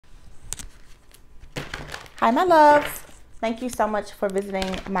Hi my loves, thank you so much for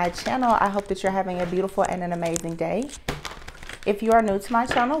visiting my channel. I hope that you're having a beautiful and an amazing day. If you are new to my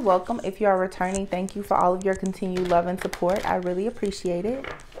channel, welcome. If you are returning, thank you for all of your continued love and support. I really appreciate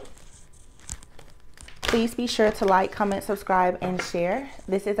it. Please be sure to like, comment, subscribe, and share.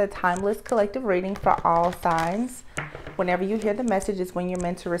 This is a timeless collective reading for all signs. Whenever you hear the message is when you're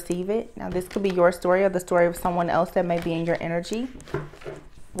meant to receive it. Now this could be your story or the story of someone else that may be in your energy.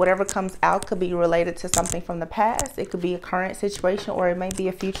 Whatever comes out could be related to something from the past. It could be a current situation, or it may be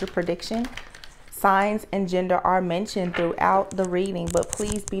a future prediction. Signs and gender are mentioned throughout the reading, but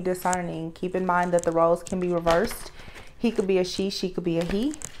please be discerning. Keep in mind that the roles can be reversed. He could be a she could be a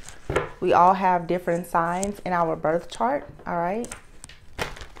he. We all have different signs in our birth chart, all right?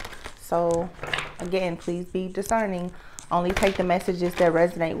 So, again, please be discerning. Only take the messages that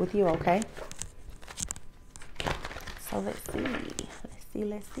resonate with you, okay? So, let's see.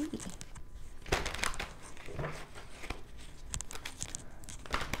 Let's see.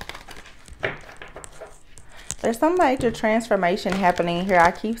 There's some major transformation happening here.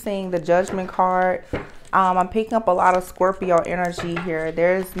 I keep seeing the Judgment card. I'm picking up a lot of Scorpio energy here.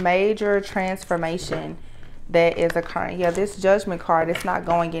 There's major transformation that is occurring. Yeah, this Judgment card, it's not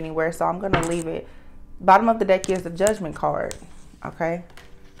going anywhere, so I'm going to leave it. Bottom of the deck is the Judgment card, okay?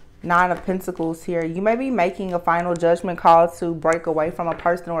 Nine of Pentacles here. You may be making a final judgment call to break away from a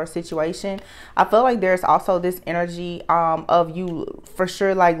person or a situation. I feel like there's also this energy of you for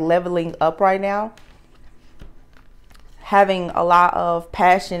sure like leveling up right now. Having a lot of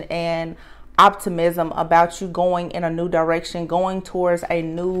passion and optimism about you going in a new direction, going towards a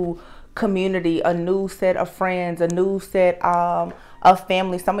new community, a new set of friends, a new set of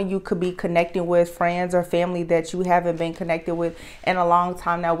family. Some of you could be connecting with friends or family that you haven't been connected with in a long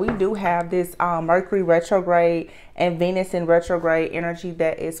time. Now we do have this Mercury retrograde and Venus in retrograde energy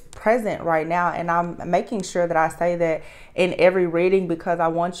that is present right now, and I'm making sure that I say that in every reading because I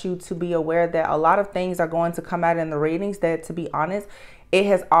want you to be aware that a lot of things are going to come out in the readings that, to be honest, it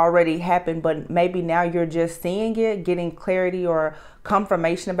has already happened, but maybe now you're just seeing it, getting clarity or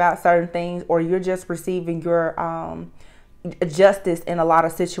confirmation about certain things, or you're just receiving your justice in a lot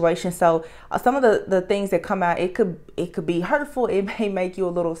of situations. So some of the things that come out, it could be hurtful. It may make you a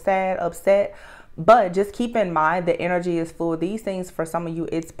little sad, upset, but just keep in mind the energy is full. These things for some of you,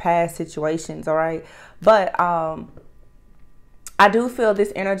 it's past situations, all right? But I do feel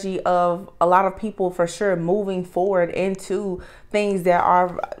this energy of a lot of people for sure moving forward into things that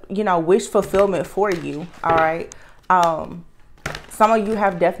are, you know, wish fulfillment for you, all right? Some of you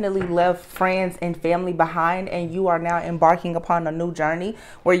have definitely left friends and family behind, and you are now embarking upon a new journey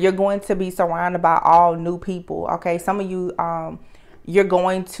where you're going to be surrounded by all new people, okay? Some of you, you're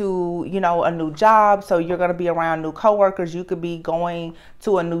going to, you know, a new job, so you're going to be around new coworkers. You could be going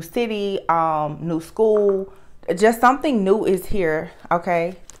to a new city, new school. Just something new is here,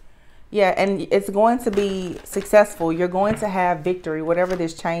 okay? Yeah, and it's going to be successful. You're going to have victory, whatever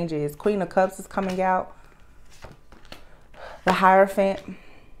this change is. Queen of Cups is coming out. The Hierophant.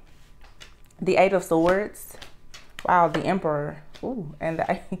 The Eight of Swords. Wow, the Emperor. Ooh, and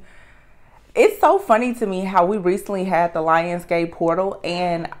it's so funny to me how we recently had the Lionsgate portal,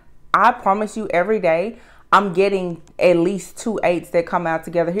 and I promise you every day I'm getting at least two eights that come out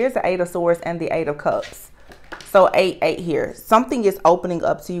together. Here's the Eight of Swords and the Eight of Cups. So 8 here. Something is opening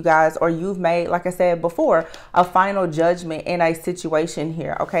up to you guys, or you've made, like I said before, a final judgment in a situation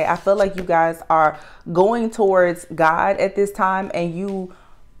here. Okay, I feel like you guys are going towards God at this time, and you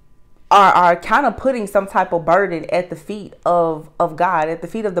are kind of putting some type of burden at the feet of God, at the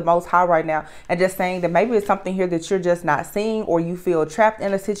feet of the Most High right now, and just saying that maybe it's something here that you're just not seeing, or you feel trapped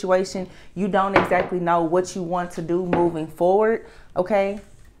in a situation. You don't exactly know what you want to do moving forward. Okay,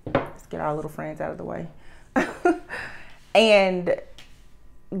 let's get our little friends out of the way. And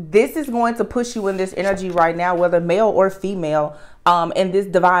this is going to push you in this energy right now, whether male or female, in this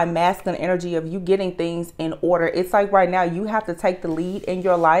divine masculine energy of you getting things in order. It's like right now you have to take the lead in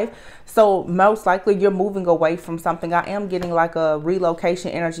your life. So most likely you're moving away from something. I am getting like a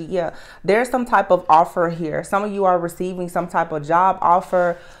relocation energy. Yeah, there's some type of offer here. Some of you are receiving some type of job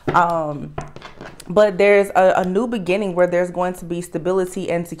offer. But there's a new beginning where there's going to be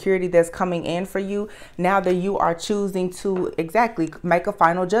stability and security that's coming in for you now that you are choosing to exactly make a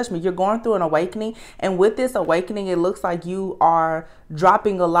final judgment. You're going through an awakening, and with this awakening, it looks like you are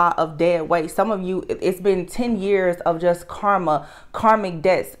dropping a lot of dead weight. Some of you, it's been 10 years of just karmic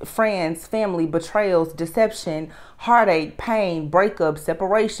debts, friends, family, betrayals, deception, heartache, pain, breakups,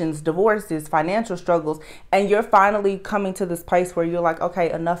 separations, divorces, financial struggles, and you're finally coming to this place where you're like, okay,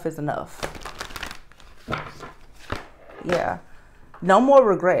 enough is enough. Yeah. No more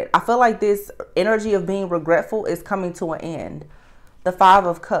regret. I feel like this energy of being regretful is coming to an end. The Five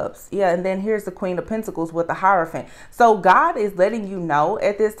of Cups. Yeah, and then here's the Queen of Pentacles with the Hierophant. So God is letting you know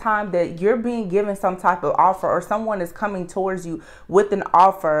at this time that you're being given some type of offer, or someone is coming towards you with an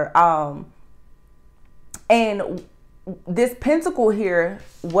offer. And this pentacle here,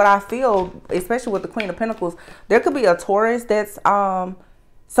 what I feel, especially with the Queen of Pentacles, there could be a Taurus that's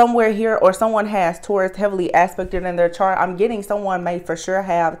somewhere here, or someone has Taurus heavily aspected in their chart. I'm getting someone may for sure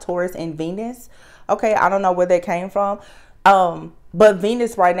have Taurus and Venus. Okay, I don't know where that came from. But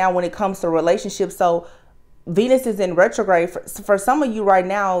Venus right now, when it comes to relationships, so Venus is in retrograde. For some of you right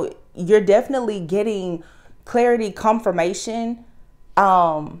now, you're definitely getting clarity, confirmation.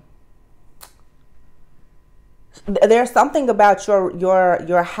 There's something about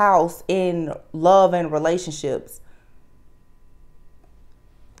your house in love and relationships.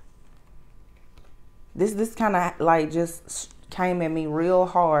 This kind of like just came at me real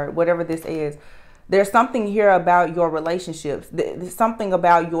hard, whatever this is. There's something here about your relationships. There's something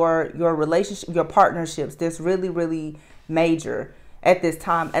about your relationship, your partnerships that's really, really major at this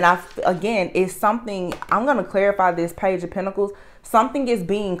time. And again, it's something, I'm going to clarify this Page of Pentacles. Something is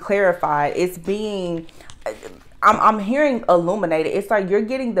being clarified. It's being, I'm hearing illuminated. It's like you're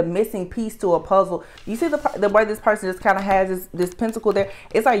getting the missing piece to a puzzle. You see the way this person just kind of has this pentacle there.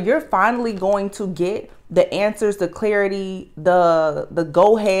 It's like you're finally going to get the answers, the clarity, the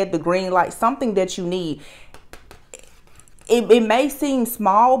go ahead, the green light, something that you need. It may seem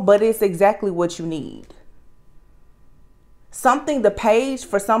small, but it's exactly what you need. Something, the page,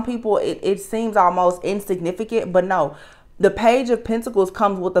 for some people, it seems almost insignificant, but no. The Page of Pentacles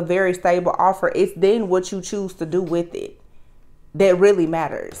comes with a very stable offer. It's then what you choose to do with it that really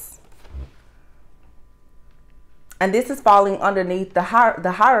matters. And this is falling underneath the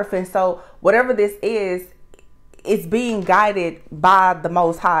Hierophant. So whatever this is, it's being guided by the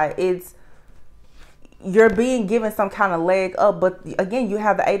Most High. You're being given some kind of leg up. But again, you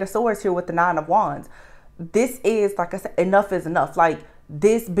have the Eight of Swords here with the Nine of Wands. This is, like I said, enough is enough. Like,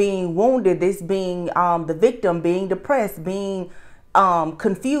 this being wounded, this being the victim, being depressed, being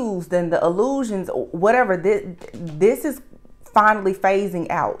confused, and the illusions, whatever, this is finally phasing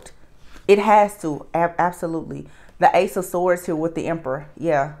out. It has to, absolutely. The Ace of Swords here with the Emperor.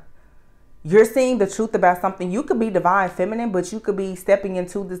 Yeah. You're seeing the truth about something. You could be divine feminine, but you could be stepping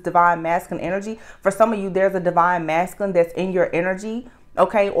into this divine masculine energy. For some of you, there's a divine masculine that's in your energy,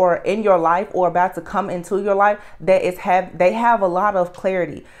 okay, or in your life, or about to come into your life, that they have a lot of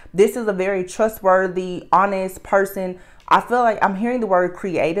clarity. This is a very trustworthy, honest person. I feel like I'm hearing the word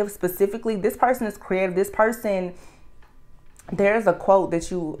creative specifically. This person is creative. This person, there's a quote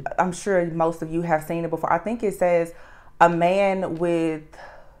that I'm sure most of you have seen it before. I think it says, a man with,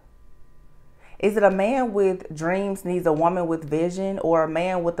 is it a man with dreams needs a woman with vision, or a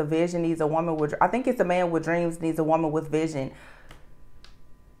man with a vision needs a woman with, I think it's a man with dreams needs a woman with vision.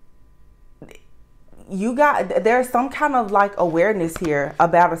 There's some kind of like awareness here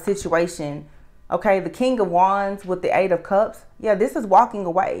about a situation. Okay, the King of Wands with the Eight of Cups. Yeah, this is walking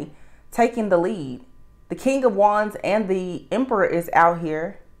away, taking the lead. The King of Wands and the Emperor is out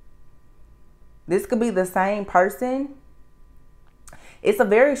here. This could be the same person. It's a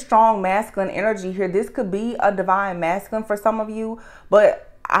very strong masculine energy here. This could be a divine masculine for some of you,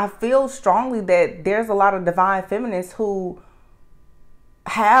 but I feel strongly that there's a lot of divine feminists who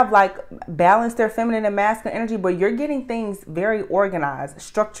have like balanced their feminine and masculine energy, but you're getting things very organized,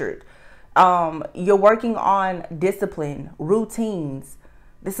 structured. You're working on discipline, routines.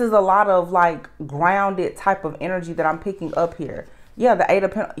 This is a lot of like grounded type of energy that I'm picking up here. Yeah, the Eight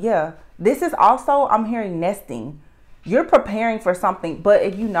of Pentacles. Yeah, this is also, I'm hearing nesting. You're preparing for something, but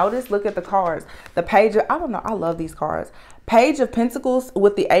if you notice, look at the cards. The Page of, I don't know, I love these cards. Page of Pentacles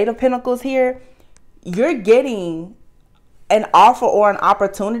with the Eight of Pentacles here. You're getting an offer or an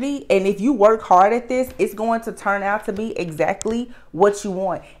opportunity, and if you work hard at this, it's going to turn out to be exactly what you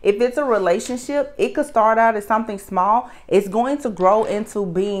want. If it's a relationship, it could start out as something small. It's going to grow into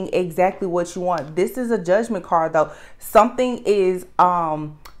being exactly what you want. This is a Judgment card though. Something is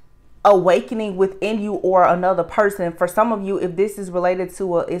awakening within you or another person. For some of you, if this is related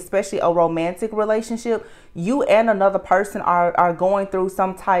to especially a romantic relationship, you and another person are going through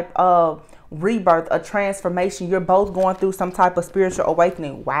some type of rebirth, a transformation. You're both going through some type of spiritual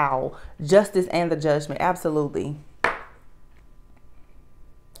awakening. Wow. Justice and the Judgment. Absolutely.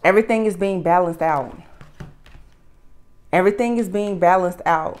 Everything is being balanced out. Everything is being balanced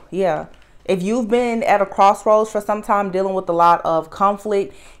out. Yeah. If you've been at a crossroads for some time, dealing with a lot of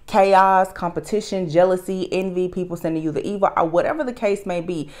conflict, chaos, competition, jealousy, envy, people sending you the evil, or whatever the case may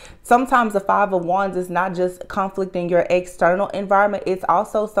be, sometimes the Five of Wands is not just conflict in your external environment. It's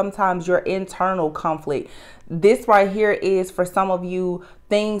also sometimes your internal conflict. This right here is, for some of you,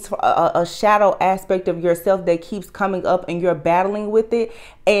 things, a shadow aspect of yourself that keeps coming up and you're battling with it.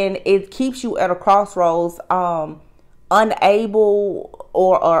 And it keeps you at a crossroads, unable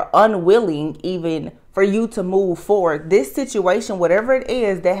or unwilling even for you to move forward. This situation, whatever it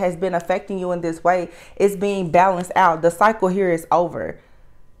is that has been affecting you in this way, is being balanced out. The cycle here is over.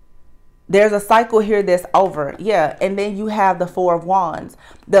 There's a cycle here that's over. Yeah. And then you have the Four of Wands.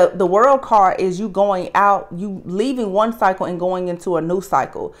 The World card is you going out, you leaving one cycle and going into a new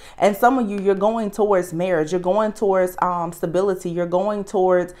cycle. And some of you, you're going towards marriage. You're going towards stability. You're going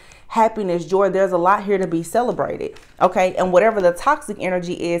towards happiness, joy. There's a lot here to be celebrated. Okay. And whatever the toxic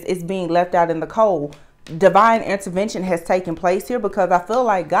energy is, it's being left out in the cold. Divine intervention has taken place here, because I feel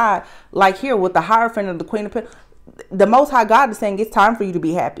like God, like here with the Hierophant and the Queen of Pentacles, the Most High God is saying it's time for you to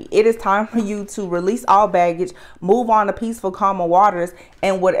be happy. It is time for you to release all baggage, move on to peaceful, calmer waters,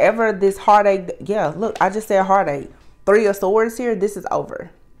 and whatever this heartache. Yeah, look, I just said heartache. Three of Swords here. This is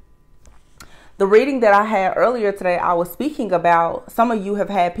over. The reading that I had earlier today, I was speaking about some of you have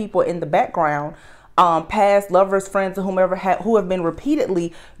had people in the background, past lovers, friends, or whomever who have been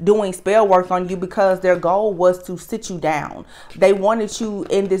repeatedly doing spell work on you, because their goal was to sit you down. They wanted you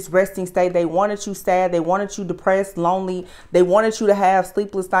in this resting state. They wanted you sad. They wanted you depressed, lonely. They wanted you to have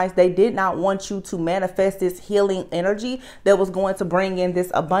sleepless nights. They did not want you to manifest this healing energy that was going to bring in this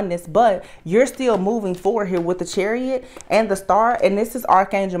abundance. But you're still moving forward here with the Chariot and the Star. And this is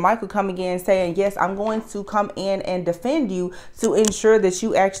Archangel Michael coming in saying, yes, I'm going to come in and defend you to ensure that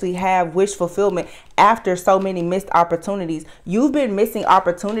you actually have wish fulfillment. After so many missed opportunities, you've been missing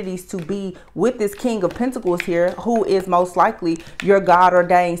opportunities to be with this King of Pentacles here, who is most likely your God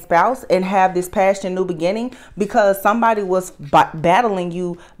ordained spouse, and have this passion new beginning, because somebody was battling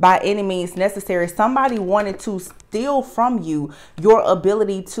you by any means necessary. Somebody wanted to steal from you your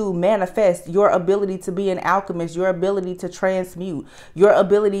ability to manifest, your ability to be an alchemist, your ability to transmute, your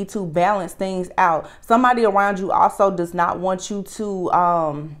ability to balance things out. Somebody around you also does not want you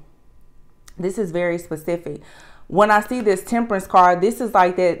to this is very specific. When I see this Temperance card, this is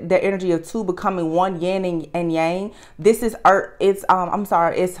like the energy of two becoming one, yin and yang. This is earth. It's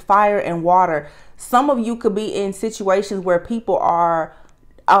it's fire and water. Some of you could be in situations where people are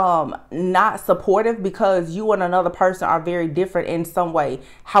not supportive because you and another person are very different in some way.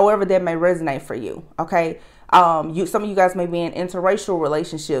 However, that may resonate for you. Okay. Some of you guys may be in interracial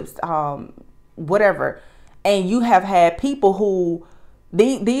relationships, whatever. And you have had people who,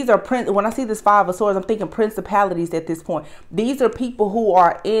 these are, when I see this Five of Swords, I'm thinking principalities at this point. These are people who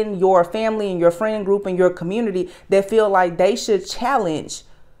are in your family and your friend group and your community that feel like they should challenge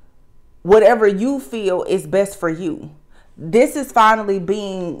whatever you feel is best for you. This is finally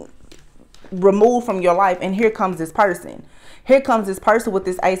being removed from your life. And here comes this person. Here comes this person with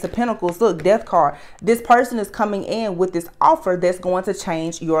this Ace of Pentacles. Look, Death card. This person is coming in with this offer that's going to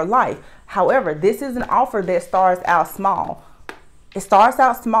change your life. However, this is an offer that starts out small. It starts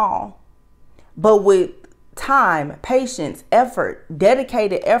out small, but with time, patience, effort,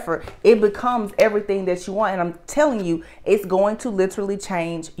 dedicated effort, it becomes everything that you want. And I'm telling you, it's going to literally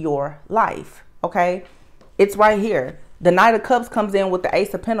change your life. Okay. It's right here. The Knight of Cups comes in with the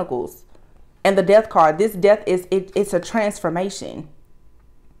Ace of Pentacles and the Death card. This death is, it's a transformation.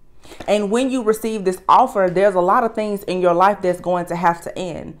 And when you receive this offer, there's a lot of things in your life that's going to have to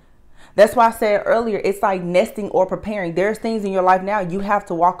end. That's why I said earlier, it's like nesting or preparing. There's things in your life now, you have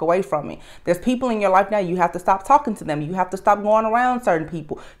to walk away from it. There's people in your life now, you have to stop talking to them. You have to stop going around certain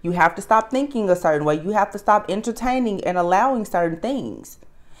people. You have to stop thinking a certain way. You have to stop entertaining and allowing certain things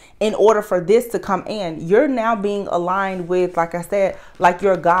in order for this to come in. You're now being aligned with, like I said, like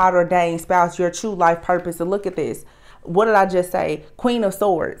your God ordained spouse, your true life purpose. And look at this. What did I just say? Queen of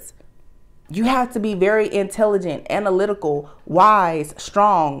Swords. You have to be very intelligent, analytical, wise,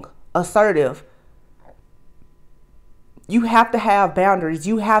 strong, assertive. You have to have boundaries.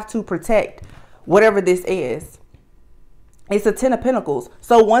 You have to protect whatever this is. It's a Ten of Pentacles.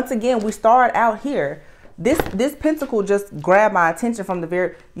 So once again, we start out here. This pentacle just grabbed my attention from the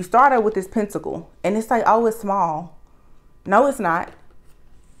very, you start out with this pentacle and it's like, oh, it's small. No, it's not.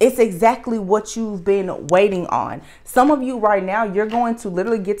 It's exactly what you've been waiting on. Some of you right now, you're going to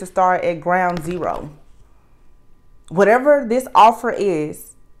literally get to start at ground zero. Whatever this offer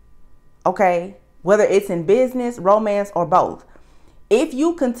is, okay, whether it's in business, romance, or both, If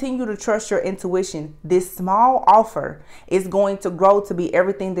you continue to trust your intuition, this small offer is going to grow to be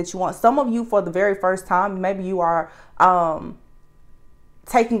everything that you want. Some of you, for the very first time, maybe you are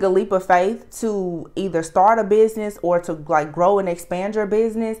taking a leap of faith to either start a business or to like grow and expand your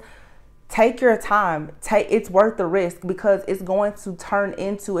business. Take your time. It's worth the risk, because it's going to turn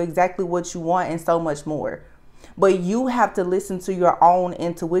into exactly what you want and so much more. But you have to listen to your own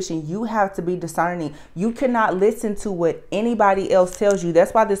intuition. You have to be discerning. You cannot listen to what anybody else tells you.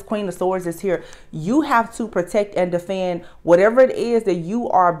 That's why this Queen of Swords is here. You have to protect and defend whatever it is that you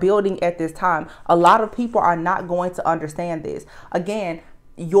are building at this time. A lot of people are not going to understand this. Again,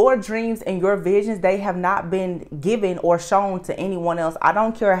 your dreams and your visions, they have not been given or shown to anyone else. I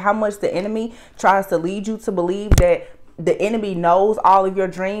don't care how much the enemy tries to lead you to believe that the enemy knows all of your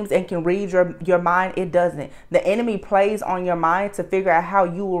dreams and can read your mind. It doesn't. The enemy plays on your mind to figure out how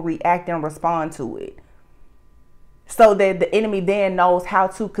you will react and respond to it, so that the enemy then knows how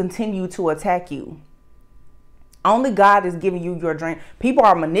to continue to attack you. Only God is giving you your dream. People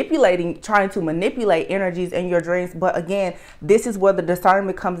are trying to manipulate energies in your dreams. But again, this is where the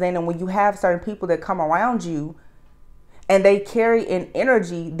discernment comes in. And when you have certain people that come around you and they carry an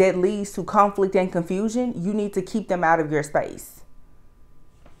energy that leads to conflict and confusion, you need to keep them out of your space.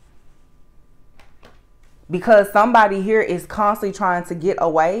 Because somebody here is constantly trying to get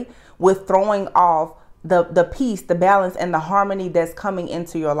away with throwing off the peace, the balance, and the harmony that's coming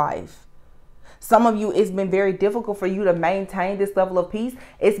into your life. Some of you, it's been very difficult for you to maintain this level of peace.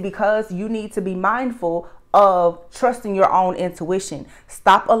 It's because you need to be mindful of trusting your own intuition.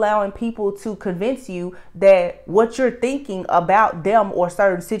 Stop allowing people to convince you that what you're thinking about them or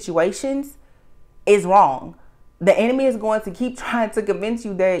certain situations is wrong. The enemy is going to keep trying to convince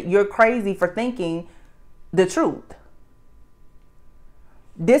you that you're crazy for thinking the truth.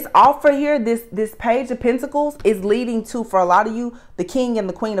 This offer here, this Page of Pentacles is leading to, for a lot of you, the King and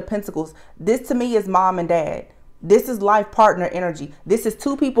the Queen of Pentacles. This to me is mom and dad. This is life partner energy. This is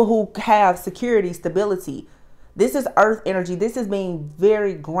two people who have security, stability. This is earth energy. This is being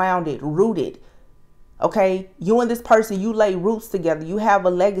very grounded, rooted. Okay, you and this person, you lay roots together. You have a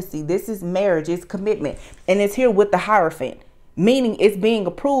legacy. This is marriage. It's commitment. And it's here with the Hierophant, meaning it's being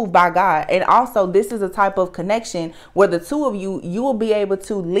approved by God. And also, this is a type of connection where the two of you, you will be able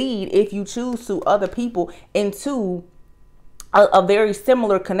to lead, if you choose to, other people into a very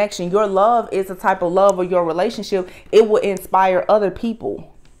similar connection. Your love is a type of love, or your relationship, it will inspire other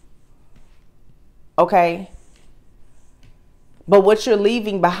people. Okay. But what you're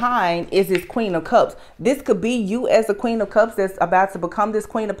leaving behind is this Queen of Cups. This could be you as a Queen of Cups that's about to become this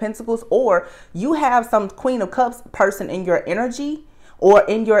Queen of Pentacles, or you have some Queen of Cups person in your energy or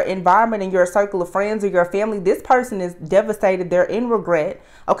in your environment, in your circle of friends or your family. This person is devastated. They're in regret.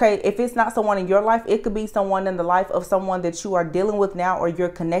 Okay, if it's not someone in your life, it could be someone in the life of someone that you are dealing with now or you're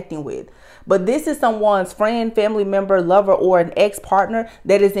connecting with. But this is someone's friend, family member, lover, or an ex-partner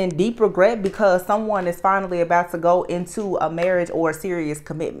that is in deep regret because someone is finally about to go into a marriage or a serious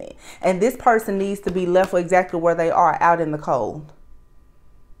commitment. And this person needs to be left exactly where they are, out in the cold.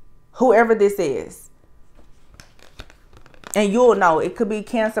 Whoever this is. And you'll know, it could be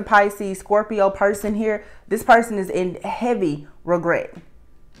Cancer, Pisces, Scorpio person here. This person is in heavy regret.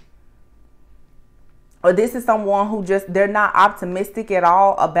 Or this is someone who they're not optimistic at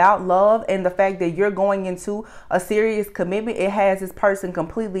all about love, and the fact that you're going into a serious commitment, it has this person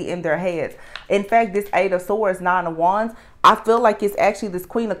completely in their heads. In fact, this Eight of Swords, Nine of Wands, I feel like it's actually this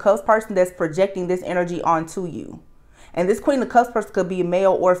Queen of Cups person that's projecting this energy onto you. And this Queen of Cups person could be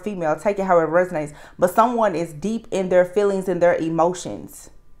male or female. Take it however it resonates. But someone is deep in their feelings and their emotions.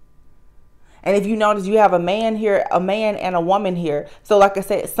 And if you notice, you have a man here, a man and a woman here. So like I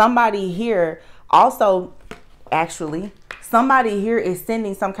said, somebody here also, actually, somebody here is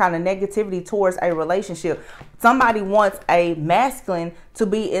sending some kind of negativity towards a relationship. Somebody wants a masculine to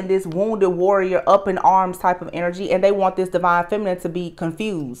be in this wounded warrior, up in arms type of energy. And they want this divine feminine to be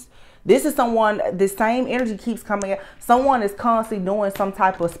confused. This is someone, the same energy keeps coming out. Someone is constantly doing some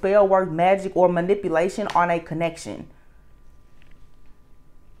type of spell work, magic, or manipulation on a connection.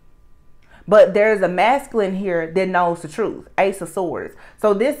 But there's a masculine here that knows the truth. Ace of Swords.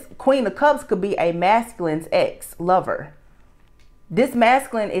 So this Queen of Cups could be a masculine's ex-lover. This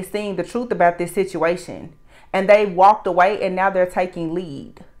masculine is seeing the truth about this situation. And they walked away and now they're taking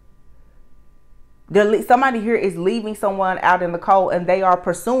lead. Somebody here is leaving someone out in the cold, and they are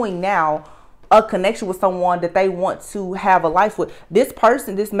pursuing now a connection with someone that they want to have a life with. This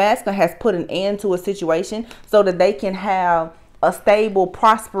person, this masculine, has put an end to a situation so that they can have a stable,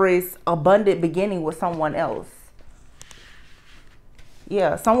 prosperous, abundant beginning with someone else.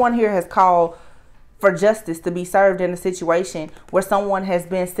 Yeah, someone here has called for justice to be served in a situation where someone has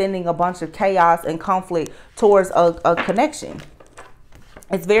been sending a bunch of chaos and conflict towards a connection.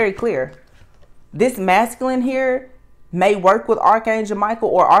 It's very clear. This masculine here may work with Archangel Michael,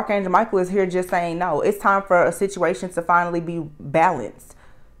 or Archangel Michael is here just saying, no, it's time for a situation to finally be balanced.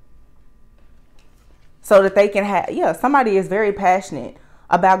 So that they can have, yeah, somebody is very passionate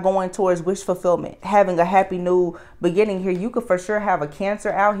about going towards wish fulfillment, having a happy new beginning here. You could for sure have a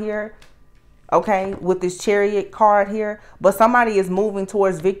Cancer out here, okay, with this Chariot card here. But somebody is moving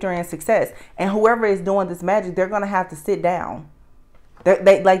towards victory and success. And whoever is doing this magic, they're going to have to sit down.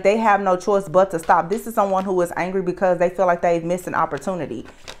 They have no choice but to stop. This is someone who is angry because they feel like they've missed an opportunity.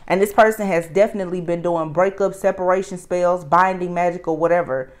 And this person has definitely been doing breakup, separation spells, binding magic, or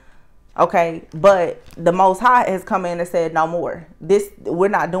whatever. Okay, but the Most High has come in and said, no more. We're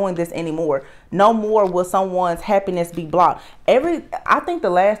not doing this anymore. No more will someone's happiness be blocked. I think the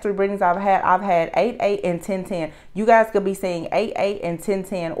last 3 readings I've had 8, 8, and 10, 10. You guys could be seeing 8, 8, and 10,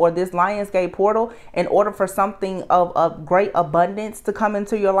 10, or this Lionsgate portal. In order for something of great abundance to come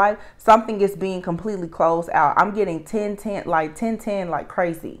into your life, something is being completely closed out. I'm getting 10, 10, like 10, 10, like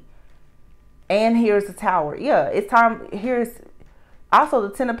crazy. And here's the Tower. Yeah, it's time. Here's also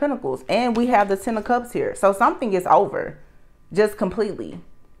the 10 of Pentacles, and we have the 10 of Cups here. So something is over, just completely.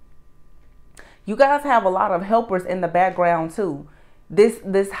 You guys have a lot of helpers in the background too.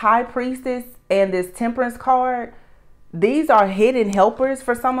 This High Priestess and this Temperance card, these are hidden helpers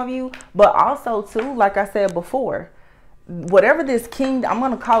for some of you, but also too, like I said before, whatever this king, I'm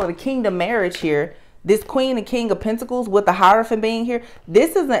going to call it a kingdom marriage here. This Queen and King of Pentacles with the Hierophant being here,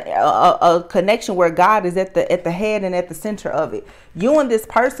 this is a connection where God is at the head and at the center of it. You and this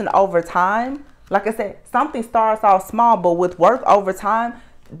person over time, like I said, something starts off small, but with work over time,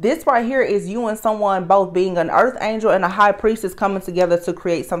 this right here is you and someone both being an Earth Angel and a High Priestess coming together to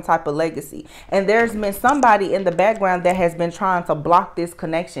create some type of legacy. And there's been somebody in the background that has been trying to block this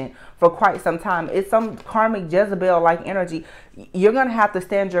connection for quite some time. It's some karmic Jezebel-like energy. You're going to have to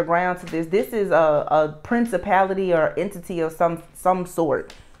stand your ground to this. This is a principality or entity of some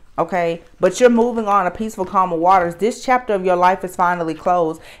sort. Okay, but you're moving on a peaceful, calm waters. This chapter of your life is finally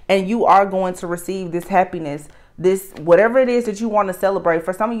closed, and you are going to receive this happiness, this whatever it is that you want to celebrate.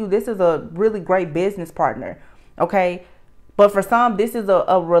 For some of you, this is a really great business partner. Okay, but for some, this is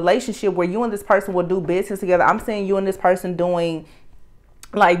a relationship where you and this person will do business together. I'm seeing you and this person doing,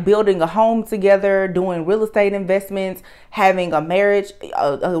 like, building a home together, doing real estate investments, having a marriage,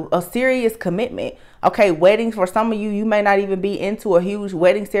 a serious commitment. Okay, weddings. For some of you, you may not even be into a huge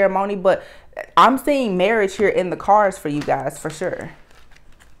wedding ceremony, but I'm seeing marriage here in the cards for you guys for sure.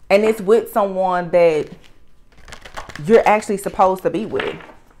 And it's with someone that you're actually supposed to be with.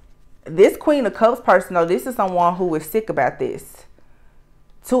 This Queen of Cups person, though, this is someone who is sick about this.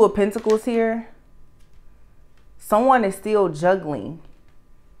 2 of Pentacles here. Someone is still juggling.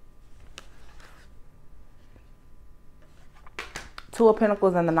 2 of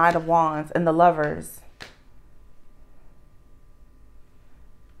Pentacles and the Knight of Wands and the Lovers.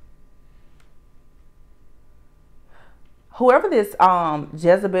 Whoever this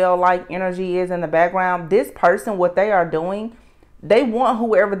Jezebel-like energy is in the background, this person, what they are doing, they want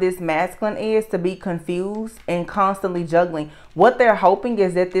whoever this masculine is to be confused and constantly juggling. What they're hoping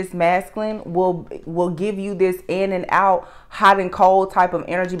is that this masculine will give you this in and out, hot and cold type of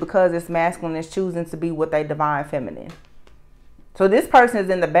energy, because this masculine is choosing to be with a divine feminine. So this person is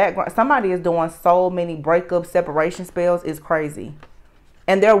in the background. Somebody is doing so many breakup, separation spells. It's crazy.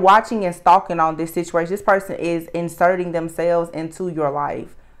 And they're watching and stalking on this situation. This person is inserting themselves into your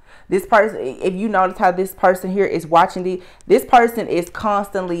life. This person, if you notice how this person here is watching this person is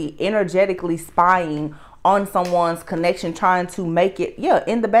constantly energetically spying on someone's connection, trying to make it, yeah,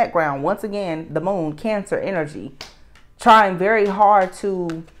 in the background. Once again, the moon, Cancer energy, trying very hard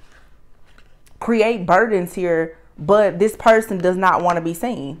to create burdens here, but this person does not want to be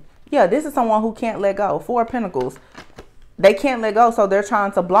seen. Yeah, this is someone who can't let go. 4 of Pentacles. They can't let go, so they're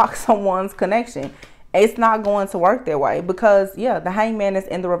trying to block someone's connection. It's not going to work that way because, yeah, the Hangman is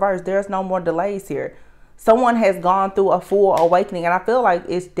in the reverse. There's no more delays here. Someone has gone through a full awakening, and I feel like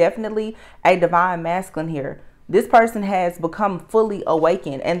it's definitely a divine masculine here. This person has become fully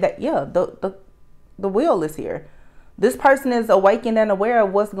awakened, and that, yeah, the wheel is here. This person is awakened and aware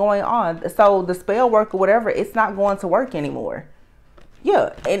of what's going on. So the spell work or whatever, it's not going to work anymore.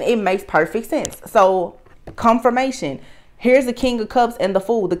 Yeah, and it makes perfect sense. So confirmation. Here's the King of Cups and the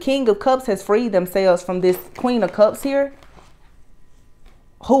Fool. The King of Cups has freed themselves from this Queen of Cups here,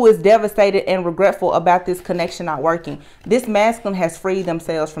 who is devastated and regretful about this connection not working. This masculine has freed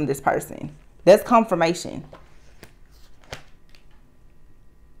themselves from this person. That's confirmation.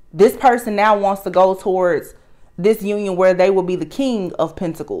 This person now wants to go towards this union where they will be the king of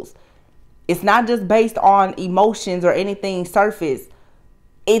pentacles. It's not just based on emotions or anything surface.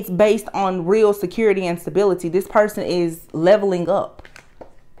 It's based on real security and stability. This person is leveling up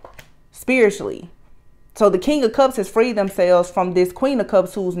spiritually. So the King of Cups has freed themselves from this Queen of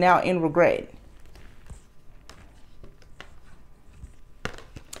Cups who's now in regret.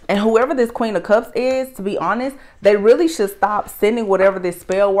 And whoever this Queen of Cups is, to be honest, they really should stop sending whatever this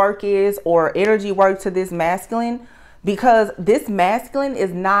spell work is or energy work to this masculine, because this masculine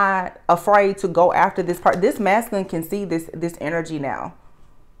is not afraid to go after this part. This masculine can see this energy now.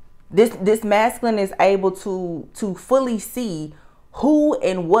 This masculine is able to fully see who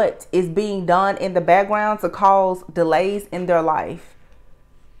and what is being done in the background to cause delays in their life.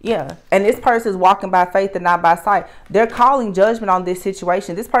 Yeah. And this person is walking by faith and not by sight. They're calling judgment on this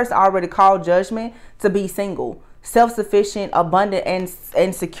situation. This person already called judgment to be single, self-sufficient, abundant,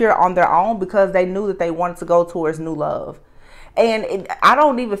 and secure on their own, because they knew that they wanted to go towards new love. And I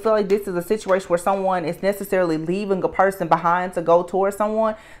don't even feel like this is a situation where someone is necessarily leaving a person behind to go towards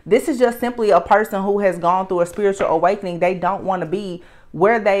someone. This is just simply a person who has gone through a spiritual awakening. They don't want to be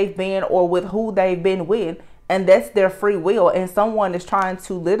where they've been or with who they've been with. And that's their free will. And someone is trying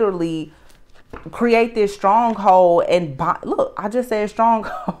to literally create this stronghold and look, I just said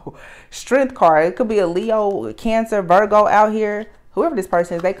stronghold. Strength card. It could be a Leo, Cancer, Virgo out here. Whoever this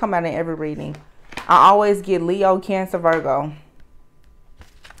person is, they come out in every reading. I always get Leo, Cancer, Virgo.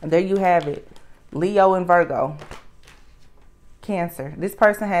 And there you have it. Leo and Virgo. Cancer. This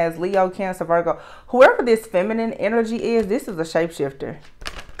person has Leo, Cancer, Virgo. Whoever this feminine energy is, this is a shapeshifter.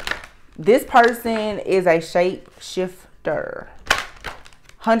 This person is a shapeshifter.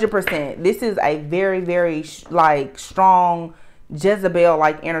 100%. This is a very, very like strong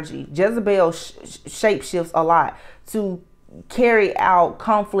Jezebel-like energy. Jezebel shapeshifts a lot to carry out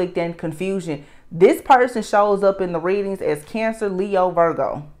conflict and confusion. This person shows up in the readings as Cancer, Leo,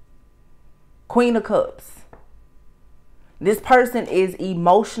 Virgo. Queen of Cups. This person is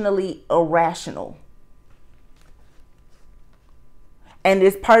emotionally irrational. And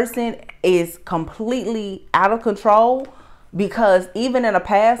this person is completely out of control, because even in a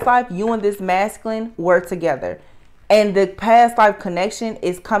past life, you and this masculine were together. And the past life connection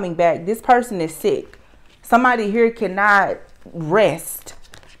is coming back. This person is sick. Somebody here cannot rest.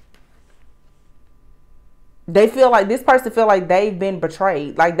 They feel like, this person feel like they've been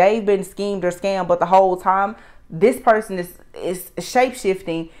betrayed. Like they've been schemed or scammed. But the whole time, this person is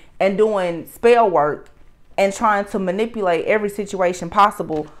shape-shifting and doing spell work and trying to manipulate every situation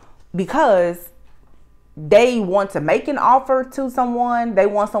possible, because they want to make an offer to someone. They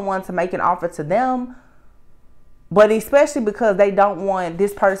want someone to make an offer to them. But especially because they don't want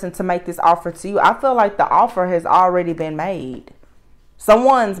this person to make this offer to you. I feel like the offer has already been made.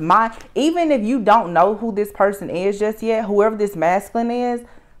 Someone's mind, even if you don't know who this person is just yet, whoever this masculine is,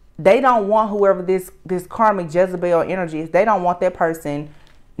 they don't want whoever this karmic Jezebel energy is. They don't want that person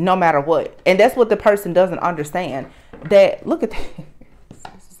no matter what. And that's what the person doesn't understand. That, look at this.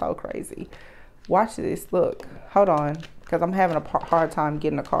 This is so crazy. Watch this. Look. Hold on. Because I'm having a hard time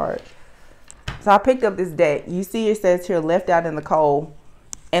getting a card. So I picked up this deck. You see it says here, left out in the cold.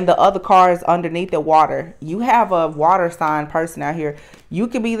 And the other card is underneath the water. You have a water sign person out here. You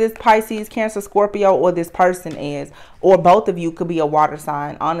could be this Pisces, Cancer, Scorpio, or this person is. Or both of you could be a water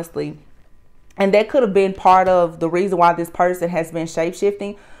sign, honestly. And that could have been part of the reason why this person has been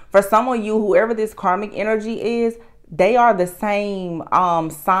shape-shifting. For some of you, whoever this karmic energy is, they are the same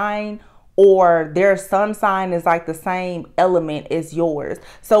sign, or their sun sign is like the same element as yours.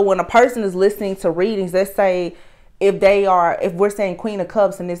 So when a person is listening to readings, let's say if we're saying Queen of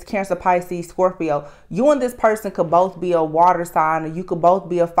Cups and it's Cancer, Pisces, Scorpio, you and this person could both be a water sign, or you could both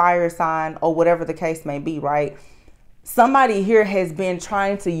be a fire sign, or whatever the case may be, right? Somebody here has been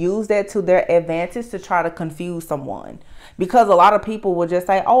trying to use that to their advantage to try to confuse someone, because a lot of people will just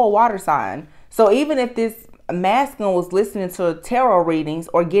say, oh, a water sign. So even if this masculine was listening to tarot readings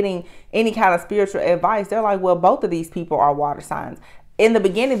or getting any kind of spiritual advice, they're like, well, both of these people are water signs. In the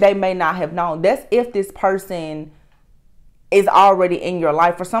beginning, they may not have known. That's if this person is already in your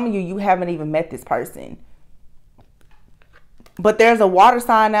life. For some of you, you haven't even met this person. But there's a water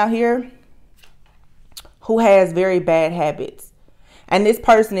sign out here who has very bad habits. And this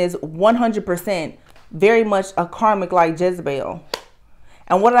person is 100% very much a karmic like Jezebel.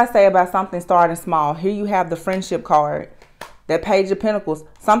 And what did I say about something starting small? Here you have the friendship card, that Page of Pentacles.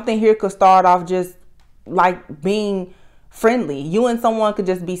 Something here could start off just like being friendly. You and someone could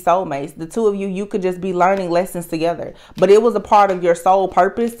just be soulmates. The two of you, you could just be learning lessons together. But it was a part of your soul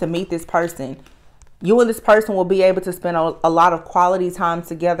purpose to meet this person. You and this person will be able to spend a lot of quality time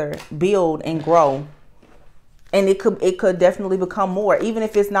together, build and grow. And it could definitely become more. Even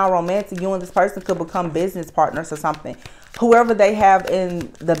if it's not romantic, you and this person could become business partners or something. Whoever they have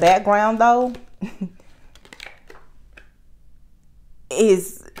in the background, though,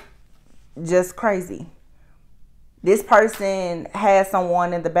 is just crazy. This person has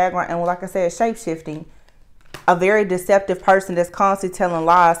someone in the background, and like I said, shape-shifting. A very deceptive person that's constantly telling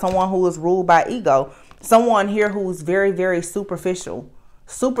lies. Someone who is ruled by ego. Someone here who's very, very superficial.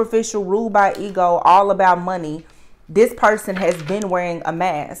 Superficial, ruled by ego, all about money. This person has been wearing a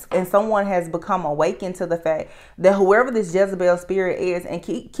mask, and someone has become awakened to the fact that whoever this Jezebel spirit is, and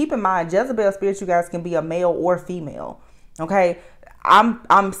keep in mind, Jezebel spirits, you guys, can be a male or female. Okay,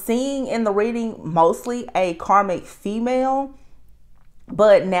 I'm seeing in the reading mostly a karmic female,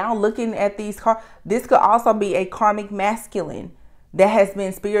 but now looking at these this could also be a karmic masculine that has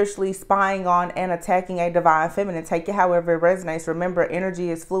been spiritually spying on and attacking a divine feminine. Take it however it resonates. Remember, energy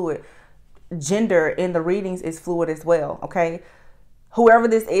is fluid. Gender in the readings is fluid as well. Okay, whoever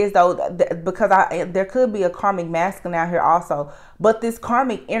this is, though, because there could be a karmic masculine out here also, but this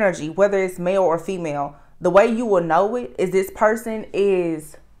karmic energy, whether it's male or female, the way you will know it is this person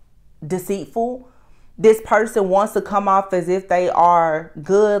is deceitful. This person wants to come off as if they are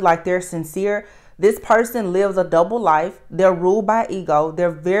good, like they're sincere. This person lives a double life. They're ruled by ego.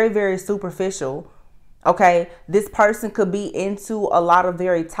 They're very, very superficial. Okay. This person could be into a lot of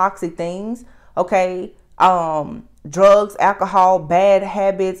very toxic things. Okay. Drugs, alcohol, bad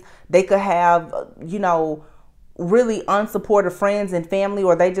habits. They could have, you know, really unsupportive friends and family,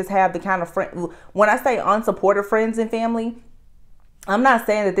 or they just have the kind of friend. When I say unsupportive friends and family, I'm not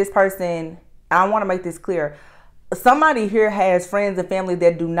saying that this person, I want to make this clear. Somebody here has friends and family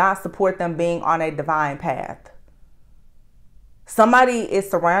that do not support them being on a divine path. Somebody is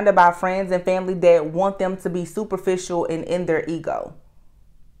surrounded by friends and family that want them to be superficial and in their ego.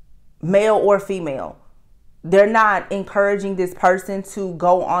 Male or female. They're not encouraging this person to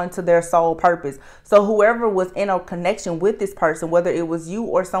go on to their soul purpose. So whoever was in a connection with this person, whether it was you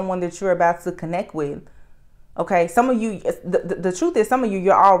or someone that you're about to connect with, okay, some of you, the truth is, some of you,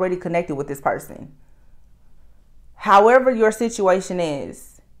 you're already connected with this person. However your situation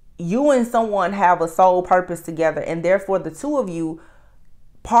is, you and someone have a soul purpose together, and therefore the two of you,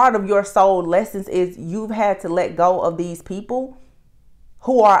 part of your soul lessons is you've had to let go of these people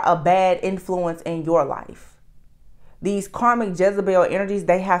who are a bad influence in your life. These karmic Jezebel energies,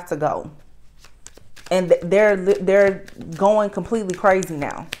 they have to go. And they're going completely crazy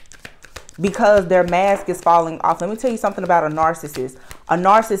now because their mask is falling off. Let me tell you something about a narcissist. A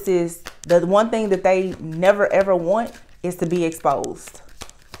narcissist, the one thing that they never ever want is to be exposed.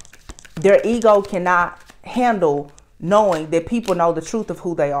 Their ego cannot handle knowing that people know the truth of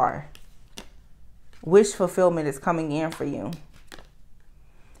who they are. Wish fulfillment is coming in for you.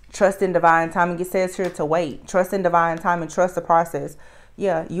 Trust in divine timing. It says here to wait. Trust in divine timing. Trust the process.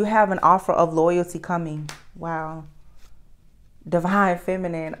 Yeah, you have an offer of loyalty coming. Wow. Divine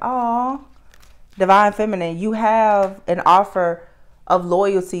feminine. Oh, divine feminine. You have an offer of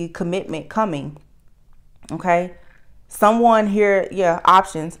loyalty, commitment coming. Okay. Someone here, yeah,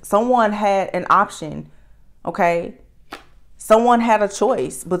 options. Someone had an option. Okay. Someone had a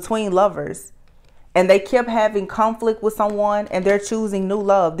choice between lovers, and they kept having conflict with someone, and they're choosing new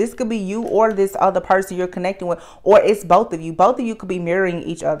love. This could be you or this other person you're connecting with, or it's both of you. Both of you could be mirroring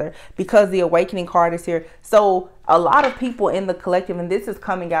each other because the awakening card is here. So a lot of people in the collective, and this is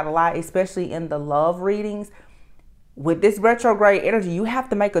coming out a lot, especially in the love readings, with this retrograde energy, you have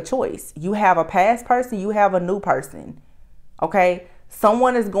to make a choice. You have a past person, you have a new person. Okay.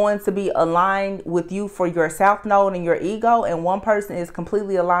 Someone is going to be aligned with you for your south node and your ego, and one person is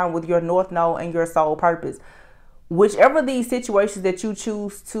completely aligned with your north node and your soul purpose. Whichever these situations that you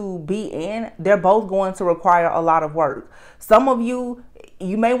choose to be in, they're both going to require a lot of work. Some of you,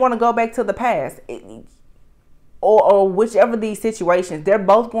 you may want to go back to the past, or whichever these situations, they're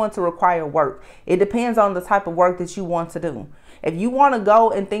both going to require work. It depends on the type of work that you want to do. If you want to go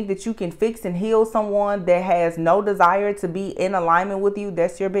and think that you can fix and heal someone that has no desire to be in alignment with you,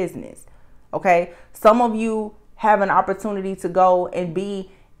 that's your business. Okay. Some of you have an opportunity to go and be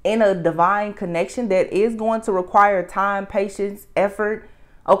in a divine connection that is going to require time, patience, effort.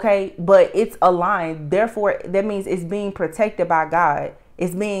 Okay. But it's aligned. Therefore, that means it's being protected by God.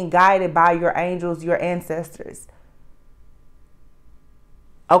 It's being guided by your angels, your ancestors.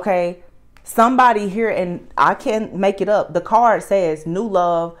 Okay. Somebody here, and I can't make it up, the card says new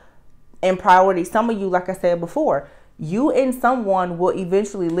love and priority. Some of you, like I said before, you and someone will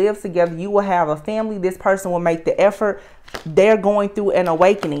eventually live together. You will have a family. This person will make the effort. They're going through an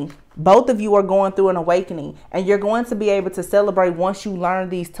awakening. Both of you are going through an awakening, and you're going to be able to celebrate once you learn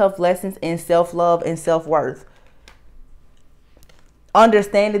these tough lessons in self-love and self-worth.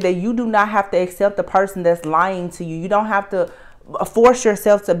 Understanding that you do not have to accept the person that's lying to you. You don't have to force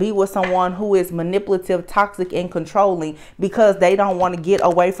yourself to be with someone who is manipulative, toxic, and controlling because they don't want to get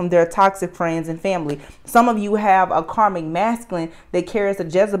away from their toxic friends and family. Some of you have a karmic masculine that carries a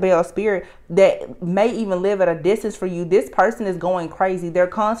Jezebel spirit that may even live at a distance for you. This person is going crazy. They're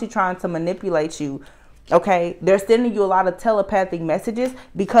constantly trying to manipulate you. Okay, they're sending you a lot of telepathic messages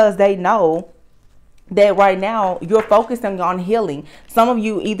because they know that right now you're focusing on healing. Some of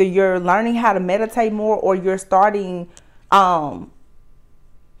you, either you're learning how to meditate more, or you're starting to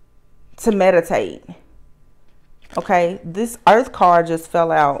meditate. Okay, this Earth card just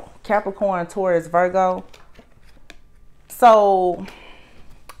fell out. Capricorn, Taurus, Virgo. So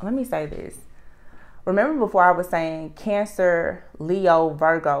let me say this. Remember before I was saying Cancer, Leo,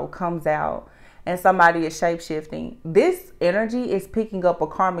 Virgo comes out and somebody is shape-shifting. This energy is picking up a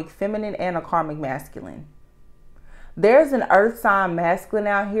karmic feminine and a karmic masculine. There's an earth sign masculine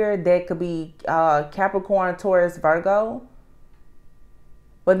out here that could be Capricorn, Taurus, Virgo.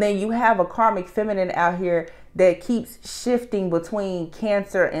 But then you have a karmic feminine out here that keeps shifting between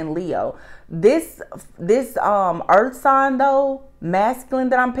Cancer and Leo. This earth sign though, masculine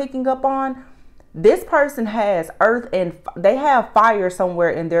that I'm picking up on, this person has earth and they have fire somewhere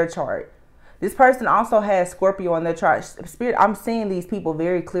in their chart. This person also has Scorpio on their chart. Spirit, I'm seeing these people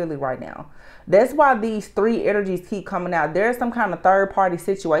very clearly right now. That's why these three energies keep coming out. There's some kind of third party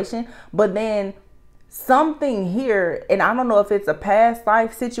situation, but then something here, and I don't know if it's a past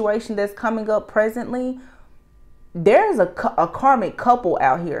life situation that's coming up presently. There's a karmic couple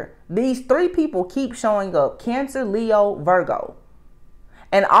out here. These three people keep showing up: Cancer, Leo, Virgo.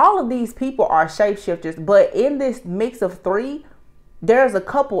 And all of these people are shapeshifters, but in this mix of three, there's a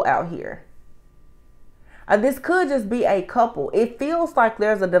couple out here. This could just be a couple. It feels like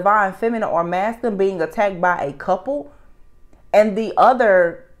there's a divine feminine or masculine being attacked by a couple, and the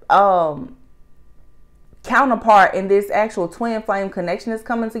other counterpart in this actual twin flame connection that's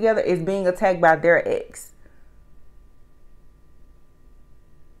coming together is being attacked by their ex.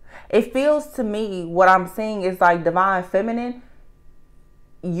 It feels to me, what I'm seeing is like divine feminine.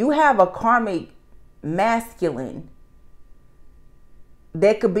 You have a karmic masculine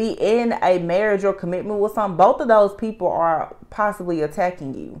that could be in a marriage or commitment with some. Both of those people are possibly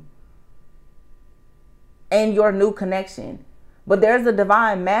attacking you and your new connection. But there's a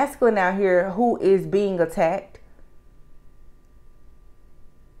divine masculine out here who is being attacked.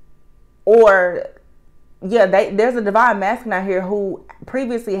 Or, yeah, there's a divine masculine out here who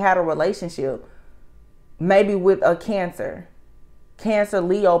previously had a relationship, maybe with a Cancer,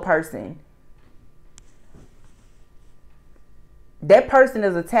 Leo person. That person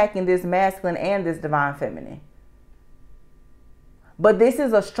is attacking this masculine and this divine feminine. But this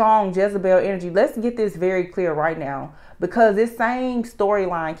is a strong Jezebel energy. Let's get this very clear right now, because this same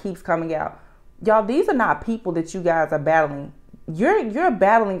storyline keeps coming out. Y'all, these are not people that you guys are battling. You're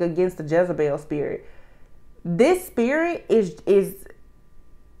battling against the Jezebel spirit. This spirit is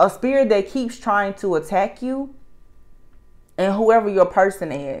a spirit that keeps trying to attack you and whoever your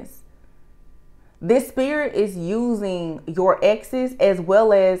person is. This spirit is using your exes as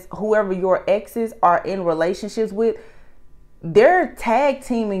well as whoever your exes are in relationships with. They're tag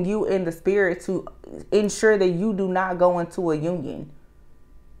teaming you in the spirit to ensure that you do not go into a union.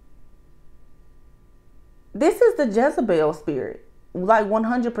 This is the Jezebel spirit, like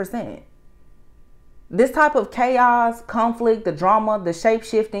 100%. This type of chaos, conflict, the drama, the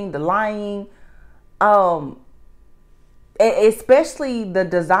shape-shifting, the lying, especially the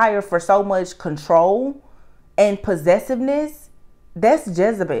desire for so much control and possessiveness, that's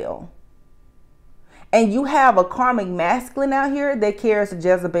Jezebel. And you have a karmic masculine out here that carries a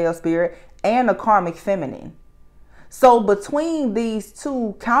Jezebel spirit and a karmic feminine. So between these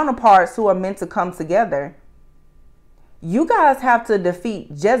two counterparts who are meant to come together, you guys have to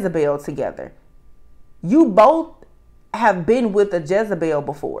defeat Jezebel together. You both have been with a Jezebel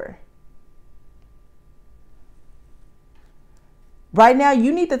before. Right now,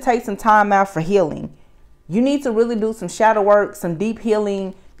 you need to take some time out for healing. You need to really do some shadow work, some deep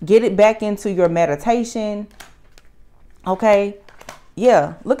healing, get it back into your meditation. Okay.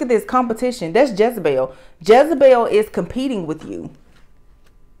 Yeah. Look at this competition. That's Jezebel. Jezebel is competing with you.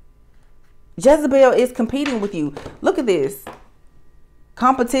 Jezebel is competing with you. Look at this.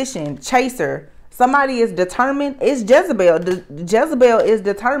 Competition, chaser. Somebody is determined. It's Jezebel. Jezebel is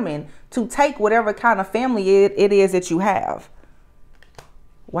determined to take whatever kind of family it is that you have.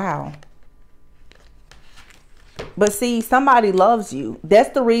 Wow. But see, somebody loves you. That's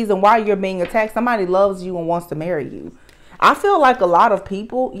the reason why you're being attacked. Somebody loves you and wants to marry you. I feel like a lot of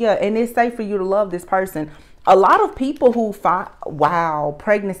people, yeah, and it's safe for you to love this person. A lot of people who find, wow,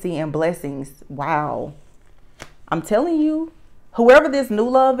 pregnancy and blessings. Wow. I'm telling you, whoever this new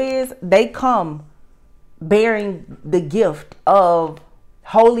love is, they come bearing the gift of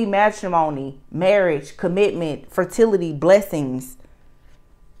holy matrimony, marriage, commitment, fertility, blessings.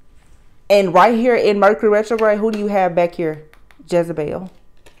 And right here in Mercury retrograde, who do you have back here? Jezebel.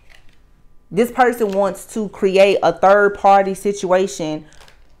 This person wants to create a third party situation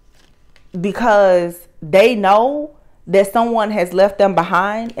because they know that someone has left them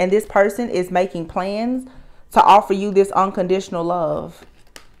behind, and this person is making plans to offer you this unconditional love.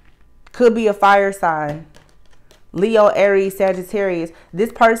 Could be a fire sign. Leo, Aries, Sagittarius.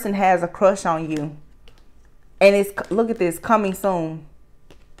 This person has a crush on you. And it's, look at this, coming soon.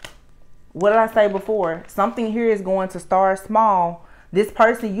 What did I say before? Something here is going to start small. This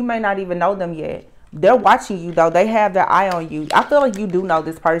person, you may not even know them yet. They're watching you though. They have their eye on you. I feel like you do know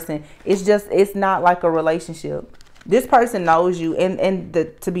this person. It's just, it's not like a relationship. This person knows you. And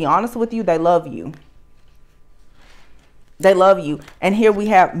to be honest with you, they love you. They love you. And here we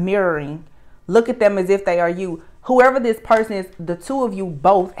have mirroring. Look at them as if they are you. Whoever this person is, the two of you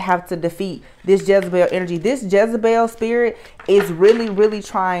both have to defeat this Jezebel energy. This Jezebel spirit is really, really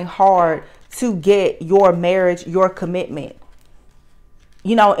trying hard to get your marriage, your commitment.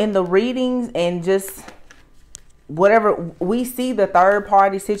 You know, in the readings and just whatever, we see the third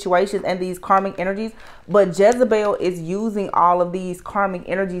party situations and these karmic energies. But Jezebel is using all of these karmic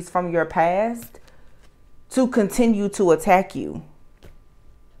energies from your past to continue to attack you.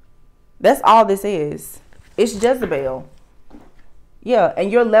 That's all this is. It's Jezebel. Yeah,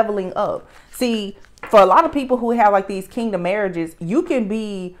 and you're leveling up. See, for a lot of people who have like these kingdom marriages, you can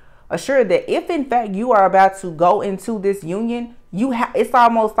be assured that if in fact you are about to go into this union, you have, it's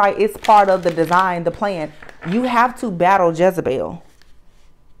almost like it's part of the design, the plan. You have to battle Jezebel.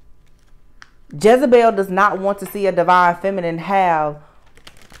 Jezebel does not want to see a divine feminine have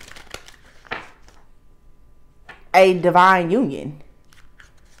a divine union.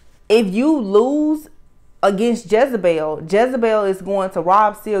 If you lose against Jezebel, Jezebel is going to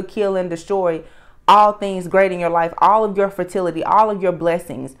rob, steal, kill, and destroy all things great in your life, all of your fertility, all of your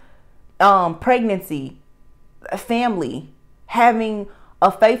blessings, pregnancy, family, having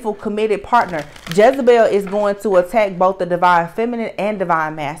a faithful, committed partner. Jezebel is going to attack both the divine feminine and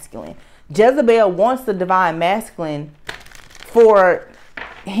divine masculine. Jezebel wants the divine masculine for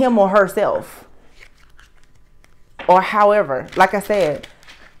him or herself, or however, like I said.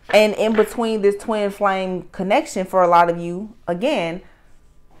 And in between this twin flame connection for a lot of you, again,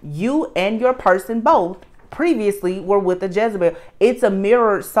 you and your person both previously were with a Jezebel. It's a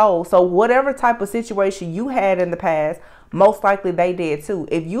mirrored soul. So whatever type of situation you had in the past, most likely they did too.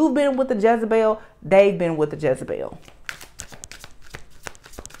 If you've been with a Jezebel, they've been with a Jezebel.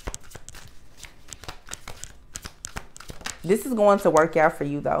 This is going to work out for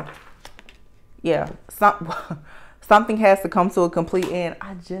you though. Yeah. Something has to come to a complete end.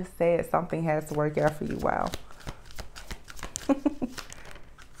 I just said something has to work out for you. Wow.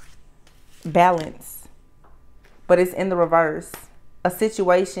 Balance. But it's in the reverse. A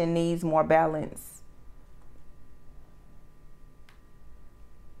situation needs more balance.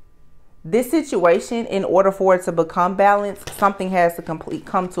 This situation, in order for it to become balanced, something has to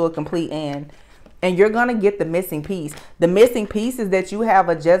come to a complete end. And you're going to get the missing piece. The missing piece is that you have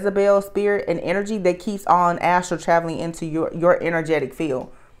a Jezebel spirit and energy that keeps on astral traveling into your energetic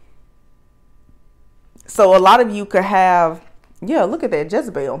field. So a lot of you could have, yeah, look at that,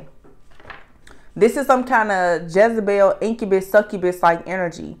 Jezebel. This is some kind of Jezebel, incubus, succubus like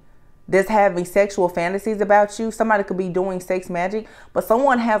energy that's having sexual fantasies about you. Somebody could be doing sex magic, but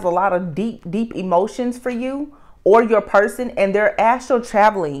someone has a lot of deep, deep emotions for you or your person, and they're astral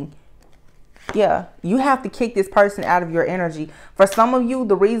traveling. Yeah, you have to kick this person out of your energy. For some of you,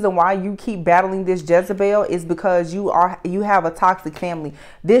 the reason why you keep battling this Jezebel is because you have a toxic family.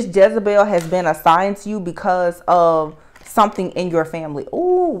 This Jezebel has been assigned to you because of something in your family.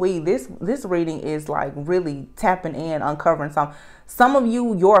 Oh, this reading is like really tapping in, uncovering something. Some of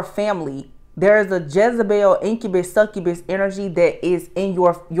you, your family, there is a Jezebel, incubus, succubus energy that is in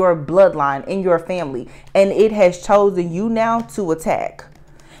your bloodline, in your family, and it has chosen you now to attack.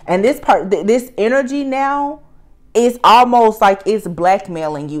 And this energy now is almost like it's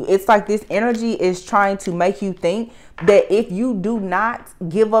blackmailing you. It's like this energy is trying to make you think that if you do not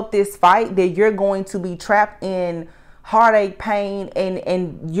give up this fight, that you're going to be trapped in heartache, pain,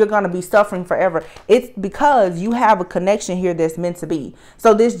 and you're going to be suffering forever. It's because you have a connection here that's meant to be.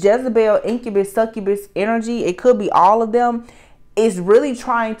 So this Jezebel, incubus, succubus energy, it could be all of them, is really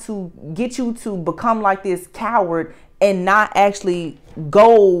trying to get you to become like this coward and not actually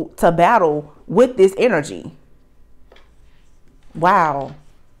go to battle with this energy. Wow.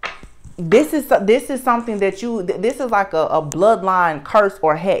 This is something that this is like a bloodline curse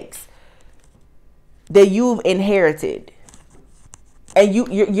or hex that you've inherited. And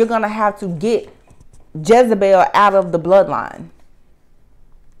you're going to have to get Jezebel out of the bloodline.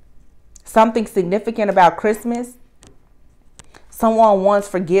 Something significant about Christmas. Someone wants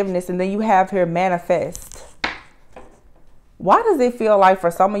forgiveness, and then you have here manifest. Why does it feel like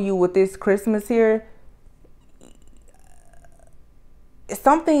for some of you with this Christmas here,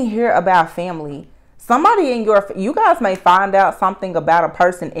 something here about family? Somebody in you guys may find out something about a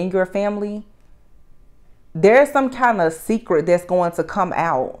person in your family. There's some kind of secret that's going to come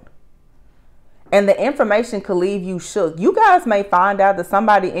out. And the information could leave you shook. You guys may find out that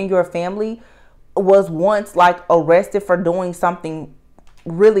somebody in your family was once like arrested for doing something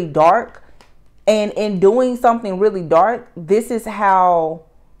really dark. And in doing something really dark, this is how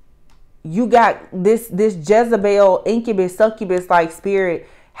you got this Jezebel, incubus, succubus like spirit,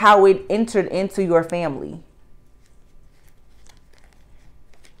 how it entered into your family.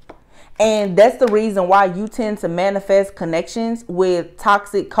 And that's the reason why you tend to manifest connections with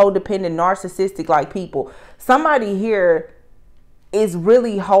toxic, codependent, narcissistic like people. Somebody here is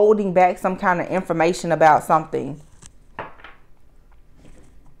really holding back some kind of information about something.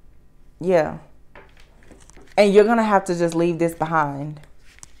 Yeah. And you're going to have to just leave this behind.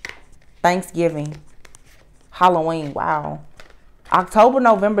 Thanksgiving. Halloween. Wow. October,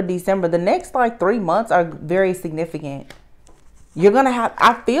 November, December. The next like 3 months are very significant. You're going to have,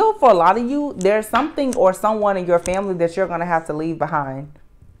 I feel for a lot of you, there's something or someone in your family that you're going to have to leave behind.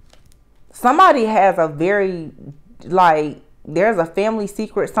 Somebody has a very, like, there's a family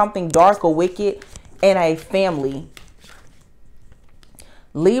secret, something dark or wicked in a family.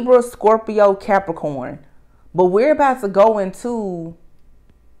 Libra, Scorpio, Capricorn. But we're about to go into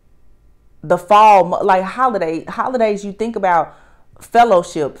the fall, like holidays. You think about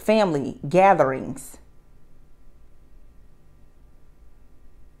fellowship, family, gatherings.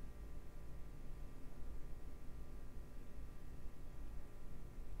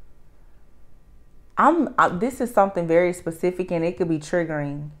 This is something very specific, and it could be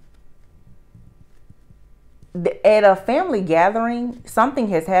triggering. At a family gathering, something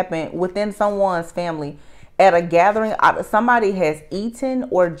has happened within someone's family. At a gathering, somebody has eaten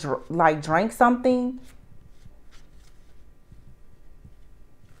or drank something.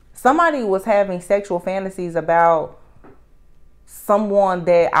 Somebody was having sexual fantasies about someone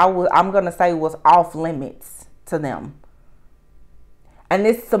that I'm going to say was off limits to them. And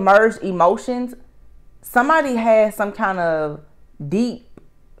this submerged emotions. Somebody has some kind of deep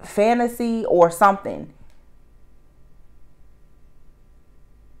fantasy or something.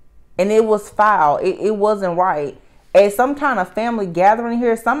 And it was foul. It wasn't right. At some kind of family gathering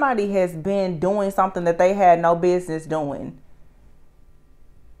here, somebody has been doing something that they had no business doing.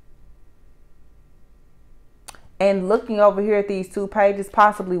 And looking over here at these 2 pages,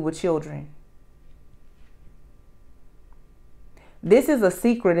 possibly with children. This is a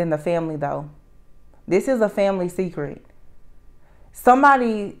secret in the family, though. This is a family secret.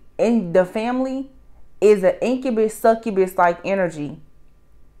 Somebody in the family is an incubus, succubus like energy.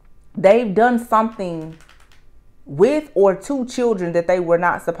 They've done something with or to children that they were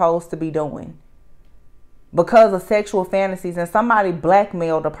not supposed to be doing because of sexual fantasies, and somebody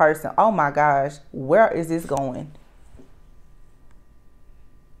blackmailed a person. Oh my gosh, where is this going?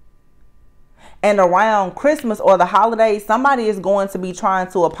 And around Christmas or the holidays, somebody is going to be trying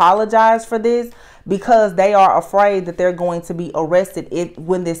to apologize for this because they are afraid that they're going to be arrested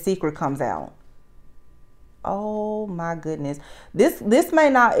when this secret comes out. Oh my goodness. This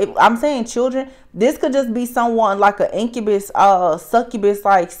may not, I'm saying children, this could just be someone like an incubus, succubus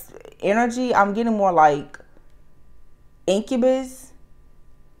like energy. I'm getting more like incubus.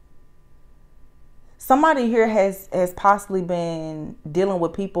 Somebody here has possibly been dealing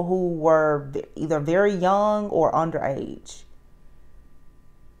with people who were either very young or underage.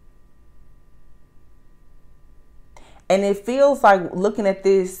 And it feels like, looking at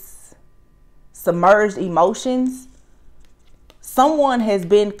this submerged emotions, someone has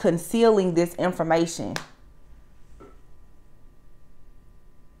been concealing this information.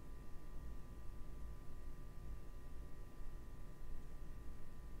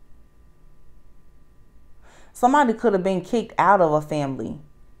 Somebody could have been kicked out of a family.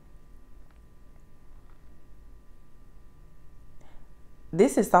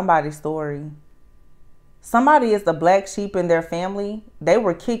 This is somebody's story. Somebody is the black sheep in their family. They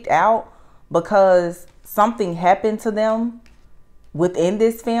were kicked out because something happened to them within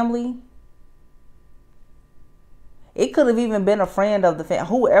this family. It could have even been a friend of the family,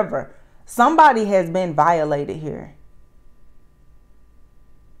 whoever. Somebody has been violated here.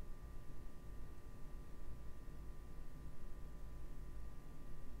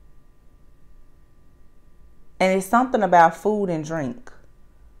 And it's something about food and drink.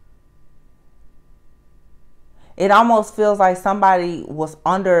 It almost feels like somebody was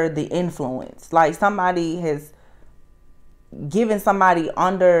under the influence. Like somebody has given somebody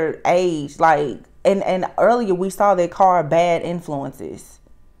underage. Like, and earlier we saw they called bad influences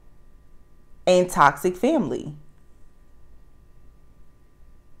and toxic family.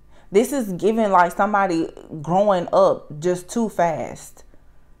 This is giving like somebody growing up just too fast,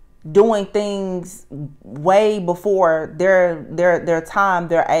 doing things way before their time,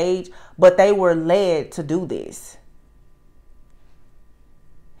 their age, but they were led to do this.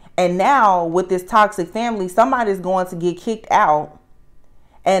 And now with this toxic family, somebody's going to get kicked out,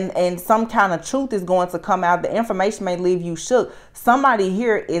 and some kind of truth is going to come out. The information may leave you shook. Somebody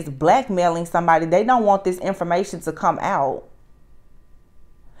here is blackmailing somebody. They don't want this information to come out.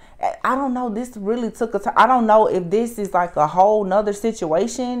 I don't know. This really took a turn. I don't know if this is like a whole nother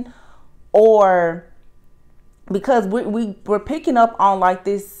situation, or because we're picking up on like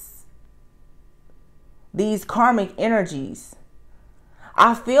these karmic energies.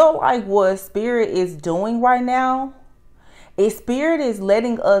 I feel like what Spirit is doing right now is Spirit is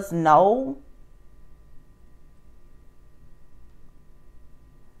letting us know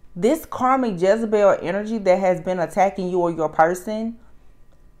this karmic Jezebel energy that has been attacking you or your person.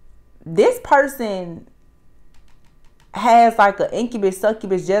 This person has like an incubus,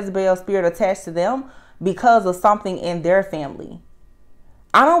 succubus, Jezebel spirit attached to them because of something in their family.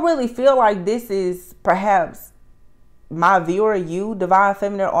 I don't really feel like this is perhaps my viewer, you, divine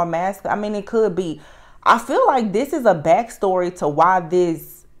feminine or masculine. I mean, it could be. I feel like this is a backstory to why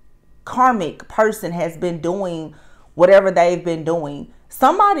this karmic person has been doing whatever they've been doing.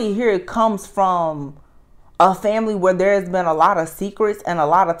 Somebody here comes from a family where there's been a lot of secrets and a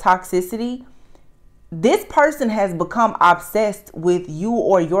lot of toxicity. This person has become obsessed with you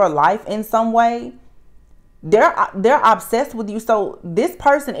or your life in some way. They're obsessed with you. So this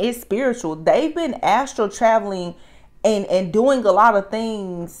person is spiritual. They've been astral traveling and doing a lot of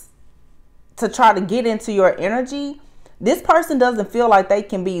things to try to get into your energy. This person doesn't feel like they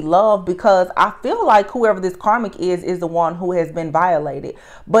can be loved because I feel like whoever this karmic is the one who has been violated.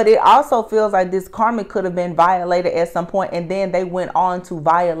 But it also feels like this karmic could have been violated at some point and then they went on to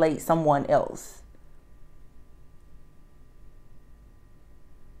violate someone else.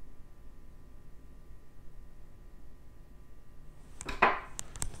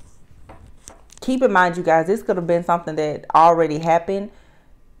 Keep in mind, you guys, this could have been something that already happened.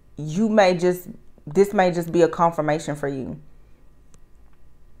 This may just be a confirmation for you.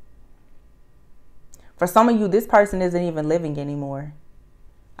 For some of you, this person isn't even living anymore.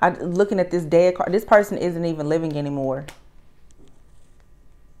 Looking at this dead card, this person isn't even living anymore.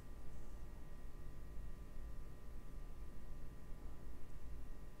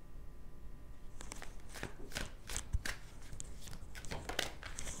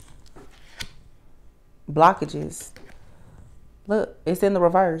 Blockages. Look, it's in the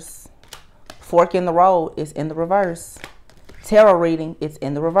reverse. Fork in the road, it's in the reverse. Tarot reading, it's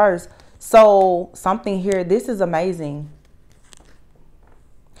in the reverse. So something here, this is amazing.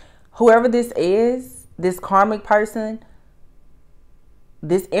 Whoever this is, this karmic person,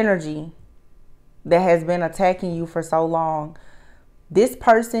 this energy that has been attacking you for so long, this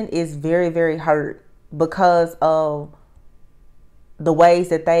person is very, very hurt because of the ways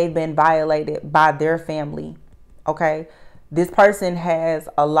that they've been violated by their family. Okay. This person has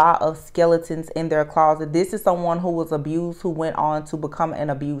a lot of skeletons in their closet. This is someone who was abused, who went on to become an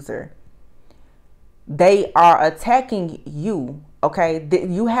abuser. They are attacking you, okay?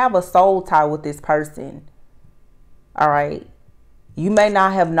 You have a soul tie with this person, all right? You may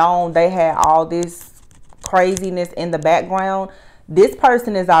not have known they had all this craziness in the background. This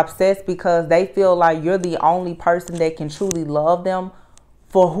person is obsessed because they feel like you're the only person that can truly love them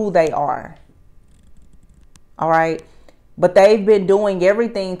for who they are, all right? But they've been doing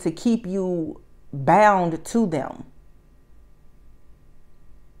everything to keep you bound to them.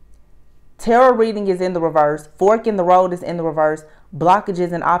 Tarot reading is in the reverse. Fork in the road is in the reverse.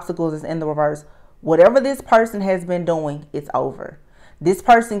 Blockages and obstacles is in the reverse. Whatever this person has been doing, it's over. This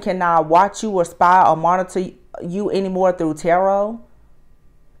person cannot watch you or spy or monitor you anymore through tarot.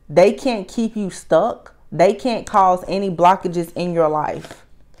 They can't keep you stuck They can't cause any blockages in your life.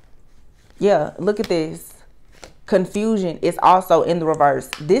 Yeah, look at this. Confusion is also in the reverse.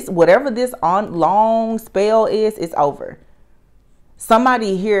 This, whatever this on long spell is, it's over.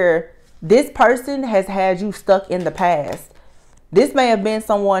 Somebody here, this person has had you stuck in the past. This may have been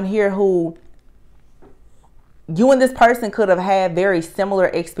someone here who you and this person could have had very similar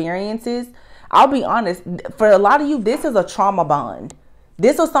experiences. I'll be honest, for a lot of you, this is a trauma bond.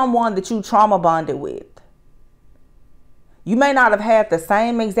 This was someone that you trauma bonded with. You may not have had the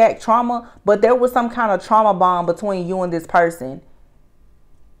same exact trauma, but there was some kind of trauma bond between you and this person.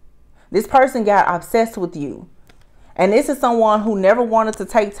 This person got obsessed with you. And this is someone who never wanted to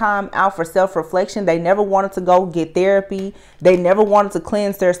take time out for self-reflection. They never wanted to go get therapy. They never wanted to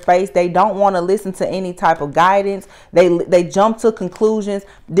cleanse their space. They don't want to listen to any type of guidance. They jump to conclusions.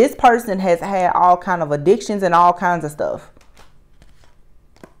 This person has had all kind of addictions and all kinds of stuff.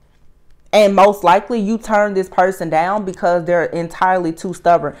 And most likely you turn this person down because they're entirely too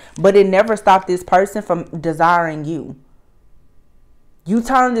stubborn. But it never stopped this person from desiring you. You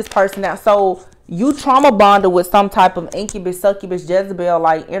turn this person down. So you trauma bonded with some type of incubus, succubus,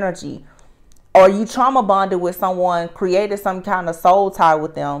 Jezebel-like energy. Or you trauma bonded with someone, created some kind of soul tie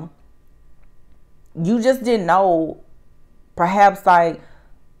with them. You just didn't know, perhaps, like,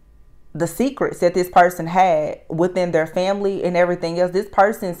 the secrets that this person had within their family and everything else. This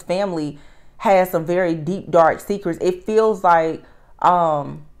person's family has some very deep, dark secrets. It feels like,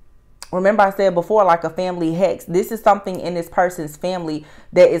 remember I said before, like a family hex. This is something in this person's family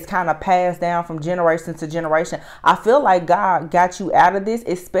that is kind of passed down from generation to generation. I feel like God got you out of this,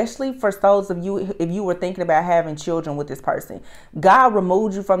 especially for those of you, if you were thinking about having children with this person. God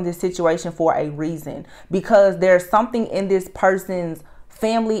removed you from this situation for a reason, because there's something in this person's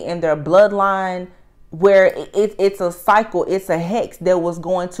family and their bloodline where it's a cycle, it's a hex that was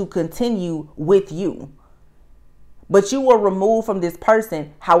going to continue with you. But you were removed from this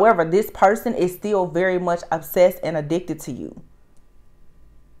person. However, this person is still very much obsessed and addicted to you.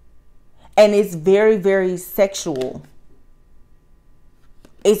 And it's very, very sexual.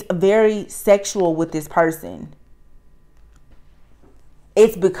 It's very sexual with this person.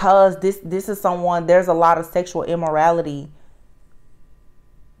 It's because this is someone, there's a lot of sexual immorality.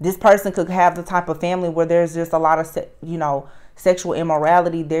 This person could have the type of family where there's just a lot of, sexual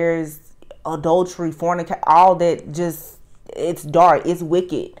immorality. There's adultery, fornication, all that. Just, it's dark, it's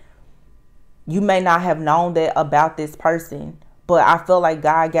wicked. You may not have known that about this person, but I feel like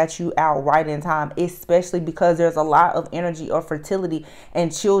God got you out right in time, especially because there's a lot of energy of fertility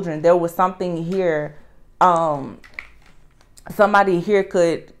and children. There was something here. Somebody here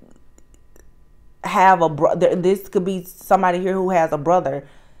could have a brother. This could be somebody here who has a brother.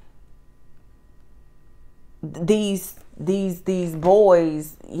 These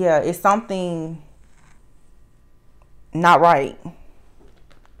boys, yeah, it's something not right.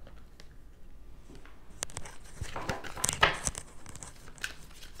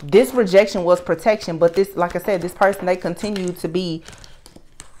 This rejection was protection, but this, like I said, this person, they continue to be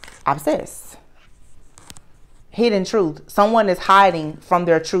obsessed. Hidden truth. Someone is hiding from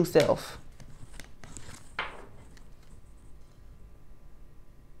their true self.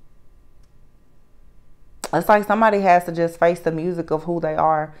 It's like somebody has to just face the music of who they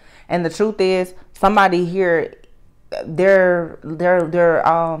are. And the truth is, somebody here, they're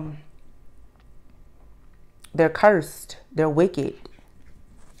cursed. They're wicked.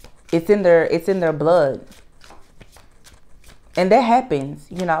 It's in their blood. And that happens,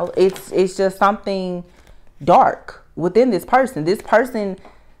 it's just something dark within this person. This person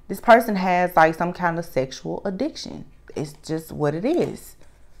has like some kind of sexual addiction. It's just what it is.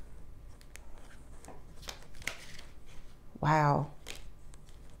 Wow.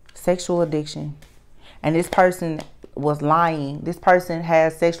 Sexual addiction. And this person was lying. This person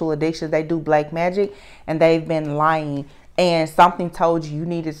has sexual addictions. They do black magic and they've been lying. And something told you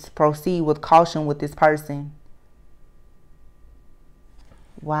needed to proceed with caution with this person.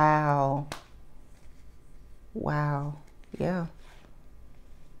 Wow. Wow. Yeah.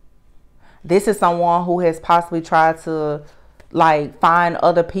 This is someone who has possibly tried to find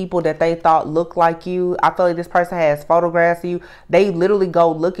other people that they thought looked like you. I feel like this person has photographs of you. They literally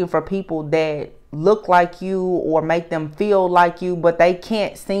go looking for people that look like you or make them feel like you, but they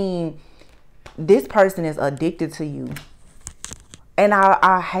can't seem. This person is addicted to you. And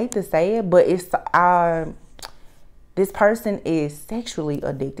I hate to say it, but it's this person is sexually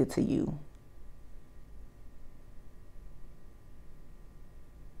addicted to you.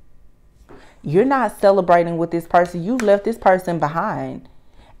 You're not celebrating with this person. You've left this person behind.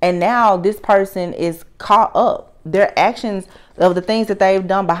 And now this person is caught up. Their actions of the things that they've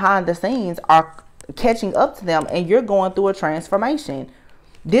done behind the scenes are catching up to them, and you're going through a transformation.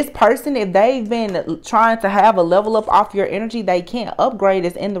 This person, if they've been trying to have a level up off your energy, they can't upgrade.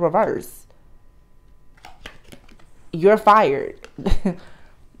 Is in the reverse. You're fired.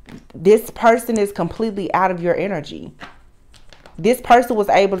 This person is completely out of your energy. This person was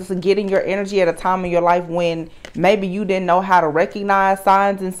able to get in your energy at a time in your life when maybe you didn't know how to recognize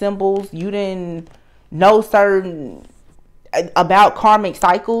signs and symbols. You didn't know certain about karmic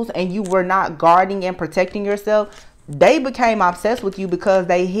cycles, and you were not guarding and protecting yourself. They became obsessed with you because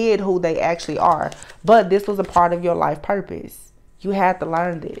they hid who they actually are. But this was a part of your life purpose. You had to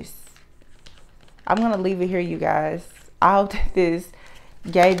learn this. I'm going to leave it here, you guys. I hope that this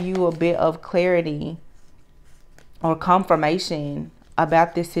gave you a bit of clarity or confirmation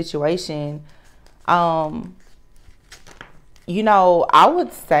about this situation. You know, I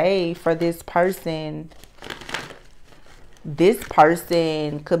would say for this person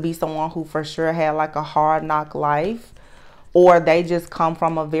could be someone who for sure had like a hard knock life, or they just come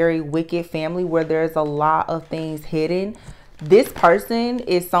from a very wicked family where there's a lot of things hidden. This person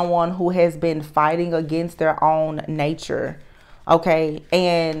is someone who has been fighting against their own nature. Okay.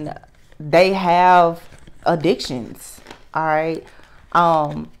 And they have addictions. All right.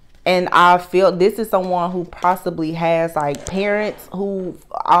 And I feel this is someone who possibly has like parents who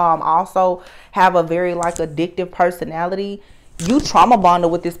also have a very like addictive personality. You trauma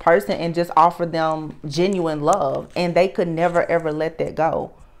bonded with this person and just offer them genuine love, and they could never ever let that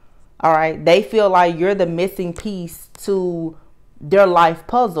go. All right. They feel like you're the missing piece to their life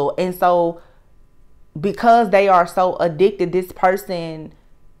puzzle. And so because they are so addicted, this person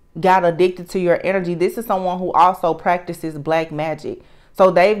got addicted to your energy. This is someone who also practices black magic. So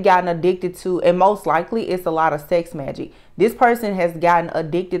they've gotten addicted to, and most likely it's a lot of sex magic. This person has gotten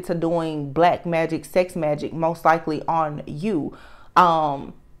addicted to doing black magic, sex magic, most likely on you.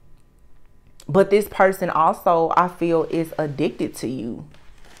 But this person also, I feel, is addicted to you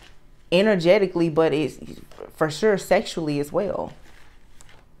energetically, but it's for sure sexually as well.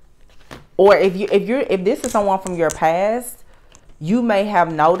 Or if this is someone from your past, you may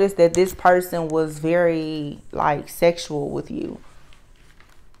have noticed that this person was very like sexual with you.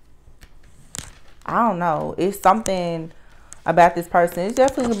 I don't know. It's something about this person. It's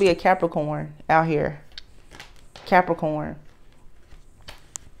definitely going to be a Capricorn out here. Capricorn.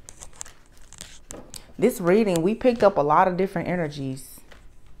 This reading, we picked up a lot of different energies.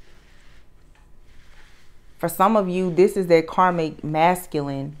 For some of you, this is that karmic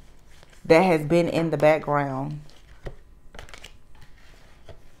masculine that has been in the background.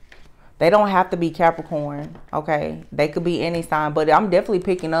 They don't have to be Capricorn, okay? They could be any sign, but I'm definitely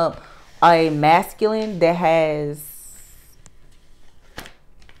picking up a masculine that has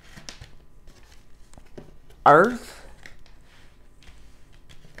Earth,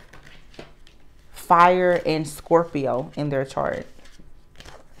 fire, and Scorpio in their chart.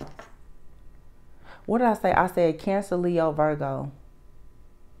 What did I say? I said Cancer, Leo, Virgo.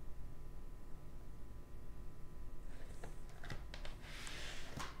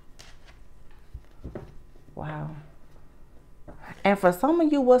 Wow. And for some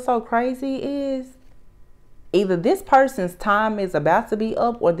of you, what's so crazy is either this person's time is about to be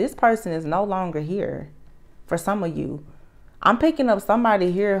up or this person is no longer here. For some of you, I'm picking up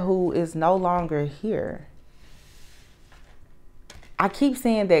somebody here who is no longer here. I keep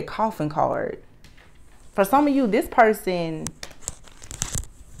saying that coffin card. For some of you, this person,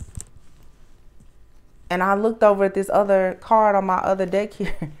 and I looked over at this other card on my other deck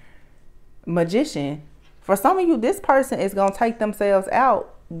here, Magician. For some of you, this person is going to take themselves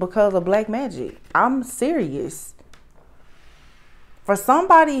out because of black magic. I'm serious. For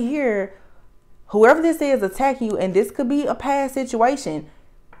somebody here, whoever this is attacking you, and this could be a past situation,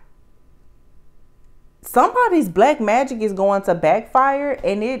 somebody's black magic is going to backfire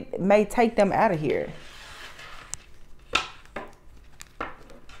and it may take them out of here.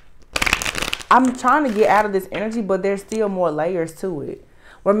 I'm trying to get out of this energy, but there's still more layers to it.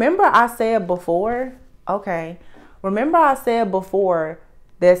 Remember I said before, remember I said before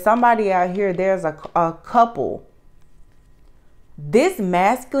that somebody out here, there's a couple. This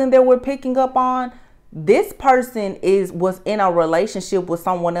masculine that we're picking up on, this person was in a relationship with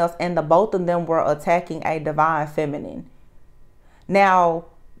someone else, and the both of them were attacking a divine feminine. Now,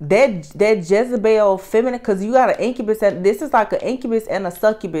 that Jezebel feminine, because you got an incubus, this is like an incubus and a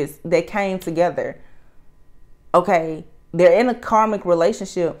succubus that came together. Okay, they're in a karmic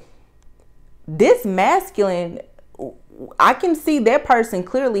relationship. This masculine, I can see that person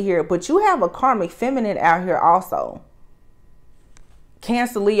clearly here, but you have a karmic feminine out here also.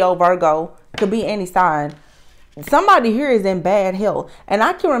 Cancer, Leo, Virgo, could be any sign. somebody here is in bad health. And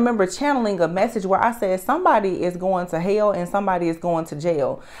I can remember channeling a message where I said somebody is going to hell and somebody is going to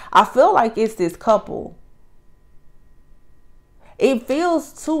jail. I feel like it's this couple. It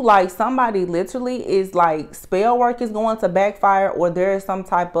feels too like somebody literally is like spell work is going to backfire, or there is some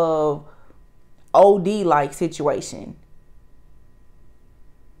type of OD like situation.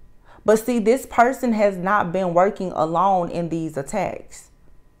 But see, this person has not been working alone in these attacks.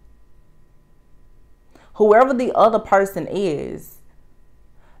 Whoever the other person is,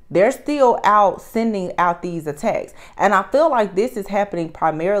 they're still out sending out these attacks. And I feel like this is happening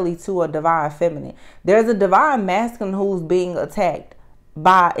primarily to a divine feminine. There's a divine masculine who's being attacked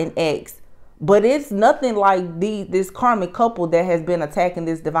by an ex. But it's nothing like this karmic couple that has been attacking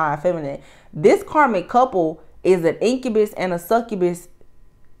this divine feminine. This karmic couple is an incubus and a succubus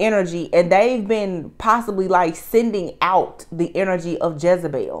energy. And they've been possibly like sending out the energy of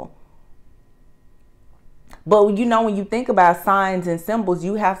Jezebel. But you know, when you think about signs and symbols,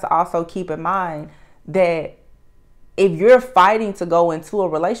 you have to also keep in mind that if you're fighting to go into a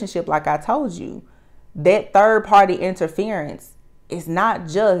relationship, like I told you, that third party interference is not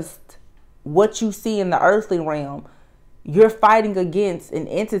just what you see in the earthly realm. You're fighting against an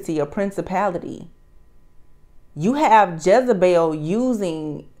entity, a principality. You have Jezebel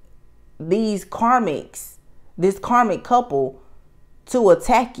using these karmics, this karmic couple, to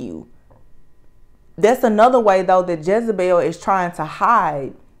attack you. That's another way, though, that Jezebel is trying to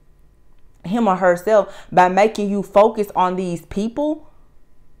hide him or herself by making you focus on these people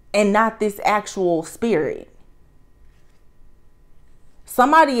and not this actual spirit.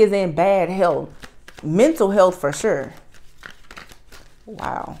 Somebody is in bad health, mental health for sure.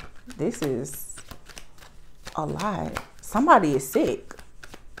 Wow, this is a lot. Somebody is sick.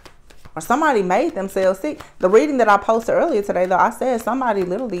 Or somebody made themselves sick. The reading that I posted earlier today, though, I said somebody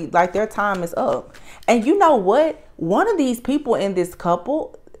literally, like, their time is up. And you know what? One of these people in this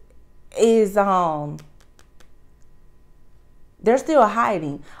couple is, they're still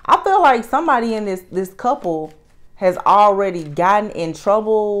hiding. I feel like somebody in this couple has already gotten in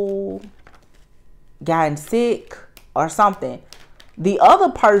trouble, gotten sick, or something. The other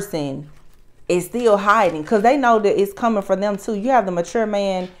person is still hiding because they know that it's coming for them too. You have the mature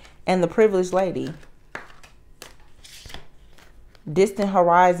man and the privileged lady. Distant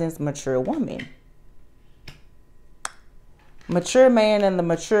horizons, mature woman. Mature man and the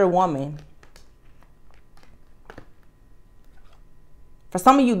mature woman. For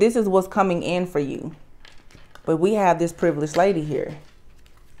some of you, this is what's coming in for you. But we have this privileged lady here.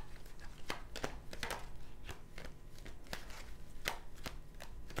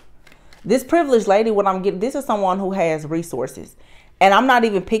 This privileged lady, what I'm getting, this is someone who has resources. And I'm not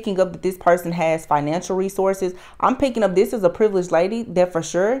even picking up that this person has financial resources. I'm picking up this is a privileged lady that for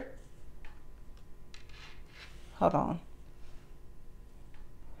sure. Hold on.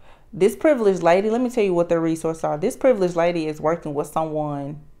 This privileged lady, let me tell you what their resources are. This privileged lady is working with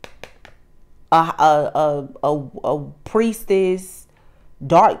someone, a priestess,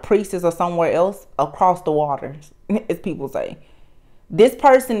 dark priestess or somewhere else across the waters, as people say. This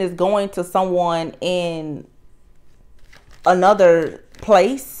person is going to someone in another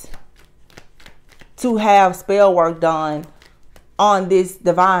place to have spell work done on this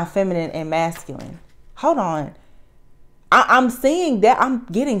divine feminine and masculine. Hold on. I'm seeing that. I'm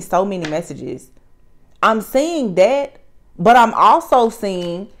getting so many messages. I'm seeing that, but I'm also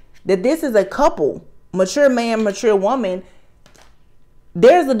seeing that this is a couple, mature man, mature woman.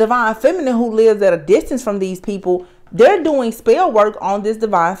 There's a divine feminine who lives at a distance from these people. They're doing spell work on this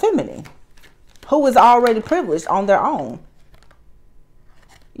divine feminine who is already privileged on their own.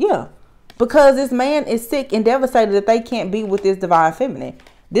 Yeah, because this man is sick and devastated that they can't be with this divine feminine.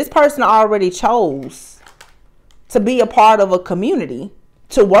 This person already chose to be a part of a community,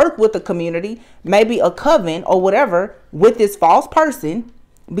 to work with a community, maybe a coven or whatever, with this false person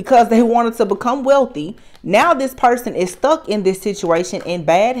because they wanted to become wealthy. Now this person is stuck in this situation in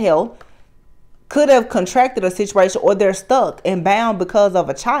bad health, could have contracted a situation, or they're stuck and bound because of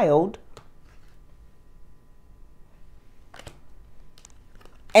a child.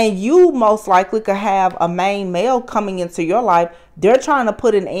 And you most likely could have a main male coming into your life. They're trying to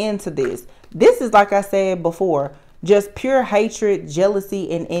put an end to this. This is, like I said before, just pure hatred, jealousy,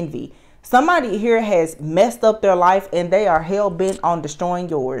 and envy. Somebody here has messed up their life and they are hell-bent on destroying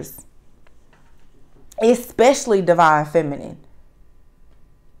yours. Especially divine feminine.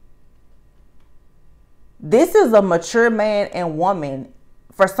 This is a mature man and woman.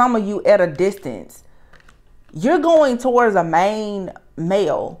 For some of you at a distance. You're going towards a main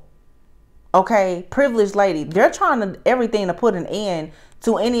male. Okay, privileged lady. They're trying to everything to put an end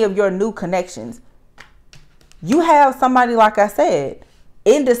to any of your new connections. You have somebody, like I said,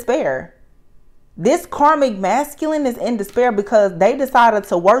 in despair. This karmic masculine is in despair because they decided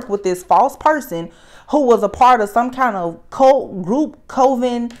to work with this false person who was a part of some kind of cult group,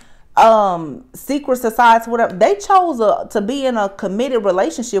 coven, secret society, whatever. They chose to be in a committed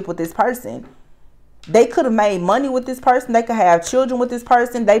relationship with this person. They could have made money with this person. They could have children with this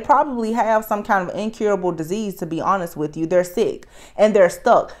person. They probably have some kind of incurable disease, to be honest with you. They're sick and they're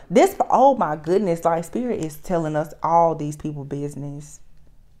stuck. This, oh my goodness, like Spirit is telling us all these people business.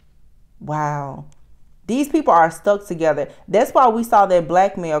 Wow. These people are stuck together. That's why we saw that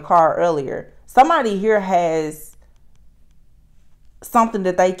blackmail card earlier. Somebody here has something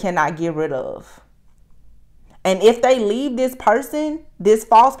that they cannot get rid of. And if they leave this person, this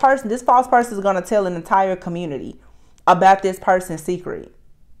false person is going to tell an entire community about this person's secret.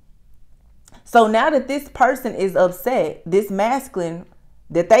 So now that this person is upset, this masculine,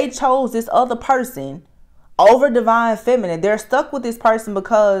 that they chose this other person over divine feminine, they're stuck with this person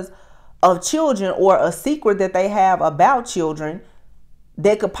because of children or a secret that they have about children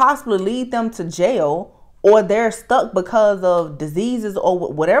that could possibly lead them to jail, or they're stuck because of diseases or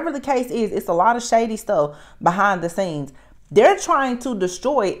whatever the case is. It's a lot of shady stuff behind the scenes. They're trying to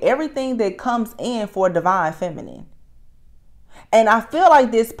destroy everything that comes in for divine feminine. And I feel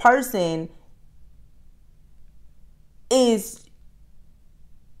like this person is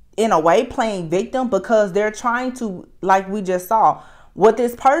in a way playing victim because they're trying to, like we just saw, what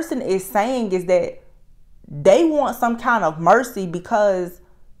this person is saying is that they want some kind of mercy because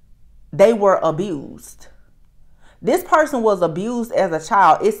they were abused. This person was abused as a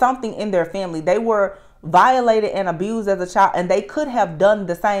child. It's something in their family. They were violated and abused as a child, and they could have done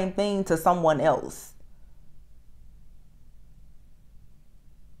the same thing to someone else.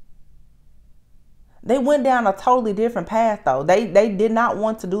 They went down a totally different path, though. They did not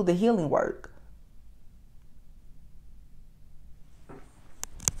want to do the healing work.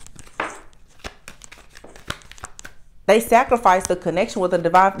 They sacrificed the connection with the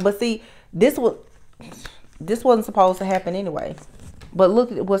divine. But see, this wasn't supposed to happen anyway. But look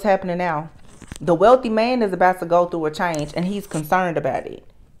at what's happening now. The wealthy man is about to go through a change, and he's concerned about it.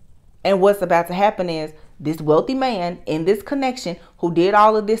 And what's about to happen is this wealthy man in this connection who did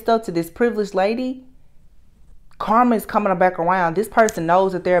all of this stuff to this privileged lady, karma is coming back around. This person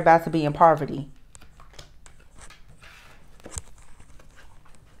knows that they're about to be in poverty.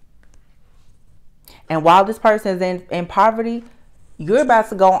 And while this person is in poverty, you're about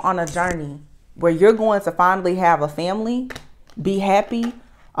to go on a journey where you're going to finally have a family, be happy,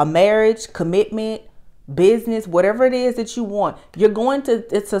 a marriage, commitment, business, whatever it is that you want. You're going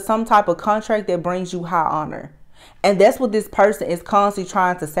to some type of contract that brings you high honor. And that's what this person is constantly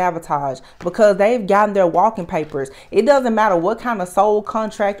trying to sabotage, because they've gotten their walking papers. It doesn't matter what kind of soul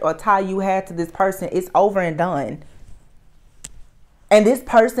contract or tie you had to this person. It's over and done. And this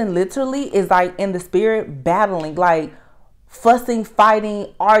person literally is like in the spirit battling, like fussing,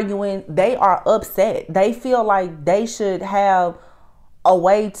 fighting, arguing. They are upset. They feel like they should have a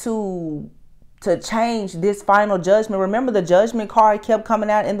way to change this final judgment. Remember, the judgment card kept coming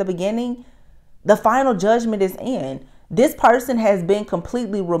out in the beginning. The final judgment is in. This person has been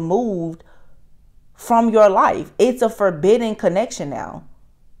completely removed from your life. It's a forbidden connection now.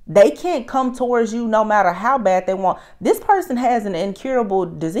 They can't come towards you no matter how bad they want. This person has an incurable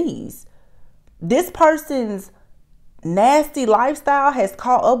disease. This person's nasty lifestyle has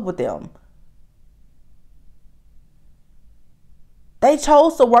caught up with them. They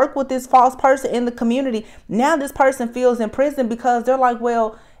chose to work with this false person in the community. Now this person feels in prison because they're like,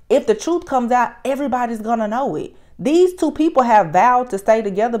 well, if the truth comes out, everybody's going to know it. These two people have vowed to stay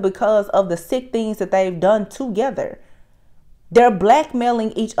together because of the sick things that they've done together. They're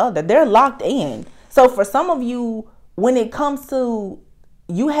blackmailing each other. They're locked in. So for some of you, when it comes to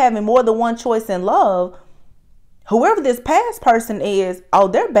you having more than one choice in love, whoever this past person is, oh,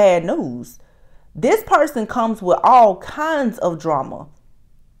 they're bad news. This person comes with all kinds of drama.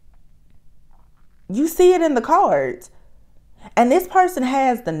 You see it in the cards. And this person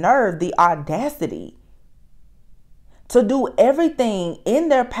has the nerve, the audacity to do everything in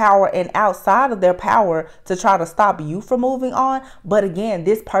their power and outside of their power to try to stop you from moving on. But again,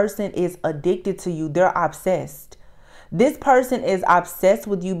 this person is addicted to you. They're obsessed. This person is obsessed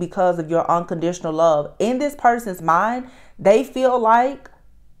with you because of your unconditional love. In this person's mind, they feel like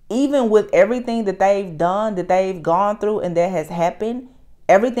even with everything that they've done, that they've gone through and that has happened,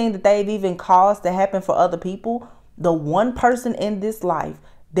 everything that they've even caused to happen for other people, the one person in this life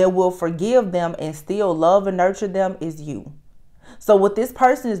that will forgive them and still love and nurture them is you. So what this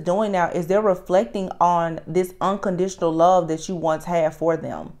person is doing now is they're reflecting on this unconditional love that you once had for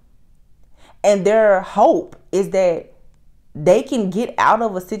them. And their hope is that they can get out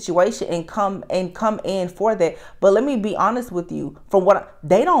of a situation and come in for that. But let me be honest with you,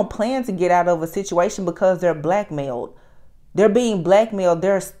 they don't plan to get out of a situation because they're blackmailed. They're being blackmailed.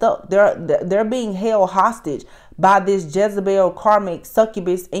 They're stuck. They're being held hostage by this Jezebel, karmic,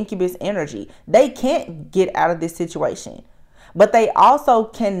 succubus, incubus energy. They can't get out of this situation, but they also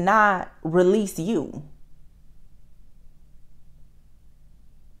cannot release you.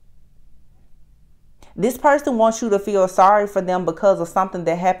 This person wants you to feel sorry for them because of something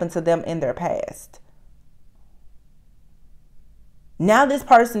that happened to them in their past. Now this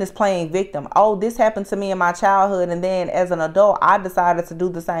person is playing victim. Oh, this happened to me in my childhood, and then as an adult, I decided to do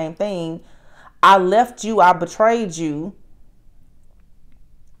the same thing. I left you. I betrayed you.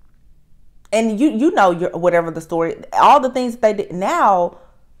 And you know whatever the story, all the things that they did. Now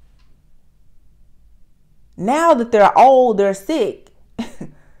that they're old, they're sick.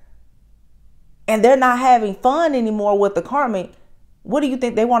 And they're not having fun anymore with the karmic. What do you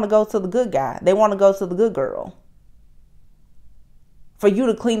think? They want to go to the good guy. They want to go to the good girl. For you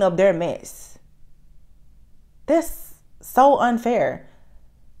to clean up their mess. That's so unfair.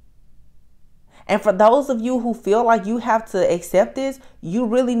 And for those of you who feel like you have to accept this, you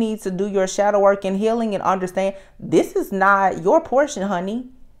really need to do your shadow work and healing and understand this is not your portion, honey.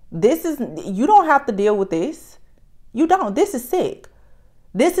 You don't have to deal with this. You don't. This is sick.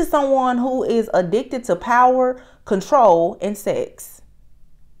 This is someone who is addicted to power, control, and sex.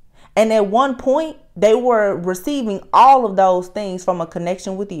 And at one point, they were receiving all of those things from a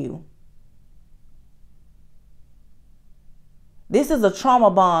connection with you. This is a trauma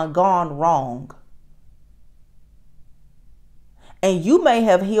bond gone wrong. And you may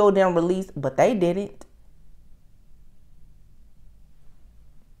have healed and released, but they didn't.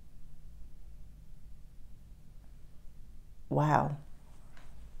 Wow.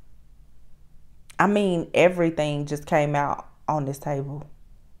 I mean, everything just came out on this table.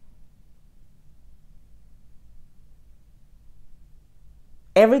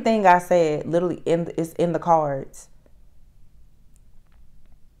 Everything I said literally is in the cards.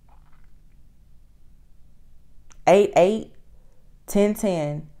 8-8,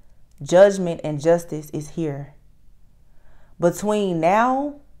 10-10, judgment and justice is here. Between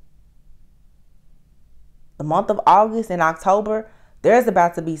now, the month of August and October, there's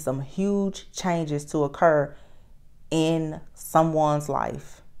about to be some huge changes to occur in someone's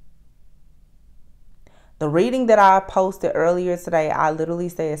life. The reading that I posted earlier today, I literally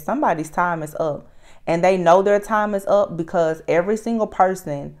said somebody's time is up. And they know their time is up because every single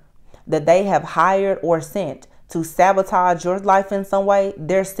person that they have hired or sent to sabotage your life in some way,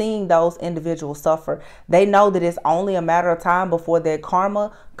 they're seeing those individuals suffer. They know that it's only a matter of time before their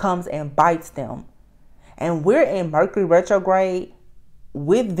karma comes and bites them. And we're in Mercury retrograde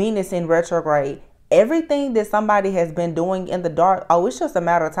with Venus in retrograde. Everything that somebody has been doing in the dark, it's just a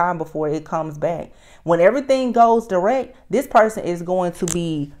matter of time before it comes back. When everything goes direct, this person is going to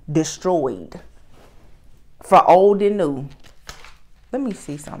be destroyed for old and new. Let me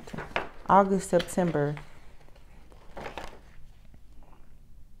see something. August, September.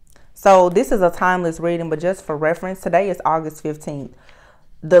 So this is a timeless reading, but just for reference, today is August 15th.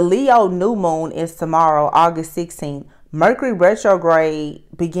 The Leo new moon is tomorrow, August 16th. Mercury retrograde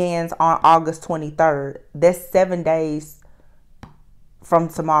begins on August 23rd. That's 7 days from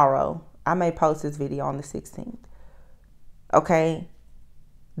tomorrow. I may post this video on the 16th. Okay.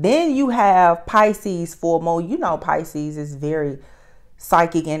 Then you have Pisces full moon. You know Pisces is very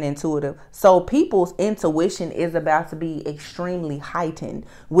psychic and intuitive. So people's intuition is about to be extremely heightened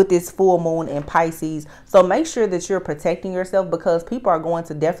with this full moon in Pisces. So make sure that you're protecting yourself because people are going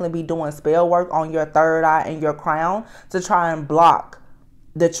to definitely be doing spell work on your third eye and your crown to try and block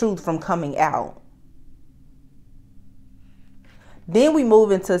the truth from coming out. Then we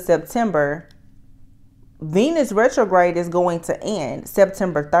move into September. Venus retrograde is going to end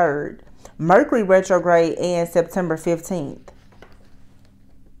September 3rd. Mercury retrograde ends September 15th.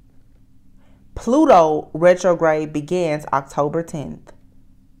 Pluto retrograde begins October 10th.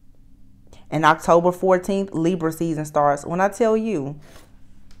 And October 14th, Libra season starts. When I tell you,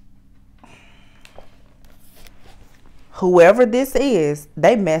 whoever this is,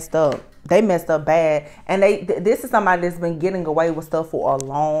 they messed up. They messed up bad. And this is somebody that's been getting away with stuff for a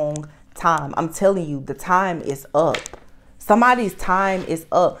long time. I'm telling you, the time is up. Somebody's time is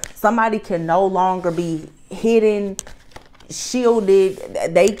up. Somebody can no longer be hidden, shielded.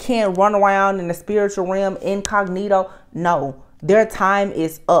 They can't run around in the spiritual realm incognito. No, their time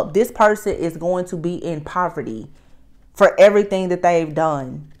is up. This person is going to be in poverty for everything that they've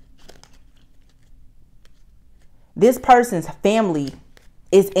done. This person's family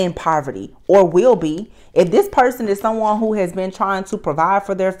is in poverty or will be. If this person is someone who has been trying to provide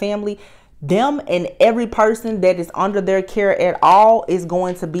for their family, them and every person that is under their care at all is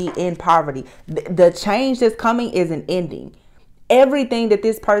going to be in poverty. The change that's coming isn't ending. Everything that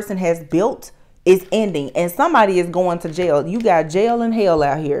this person has built is ending, and somebody is going to jail. You got jail and hell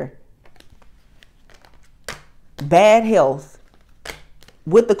out here. Bad health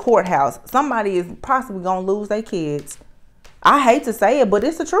with the courthouse. Somebody is possibly going to lose their kids. I hate to say it, but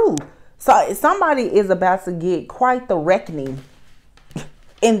it's the truth. So somebody is about to get quite the reckoning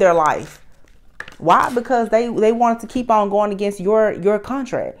in their life. Why? Because they wanted to keep on going against your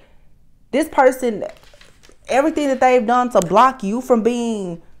contract. This person, everything that they've done to block you from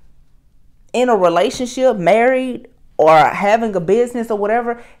being in a relationship, married, or having a business or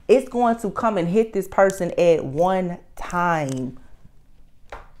whatever, it's going to come and hit this person at one time.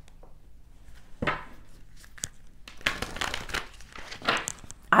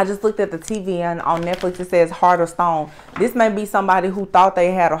 I just looked at the TV and on Netflix it says heart of stone. This may be somebody who thought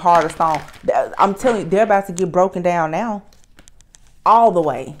they had a heart of stone. I'm telling you, they're about to get broken down now. All the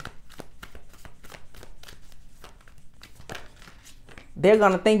way. They're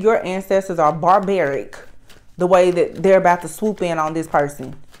going to think your ancestors are barbaric. The way that they're about to swoop in on this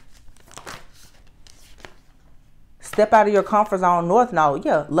person. Step out of your comfort zone. North Node.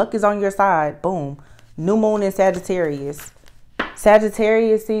 Yeah, luck is on your side. Boom. New moon in Sagittarius.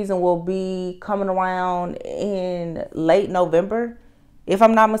 Sagittarius season will be coming around in late November, if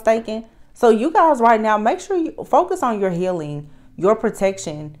I'm not mistaken. So you guys right now, make sure you focus on your healing, your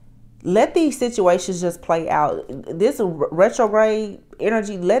protection. Let these situations just play out. This retrograde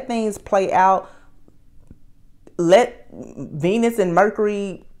energy, let things play out. Let Venus and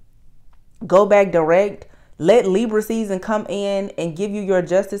Mercury go back direct. Let Libra season come in and give you your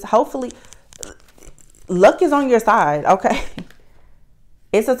justice. Hopefully, luck is on your side, okay?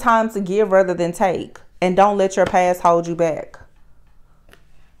 It's a time to give rather than take. And don't let your past hold you back.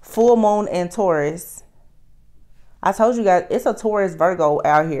 Full moon in Taurus. I told you guys, it's a Taurus Virgo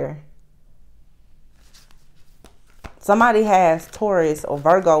out here. Somebody has Taurus or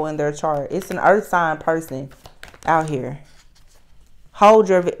Virgo in their chart. It's an earth sign person out here. Hold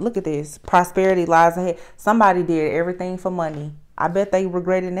your, look at this. Prosperity lies ahead. Somebody did everything for money. I bet they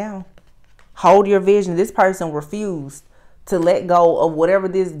regret it now. Hold your vision. This person refused to let go of whatever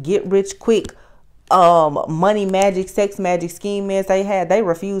this get rich quick money magic, sex magic scheme is they had. They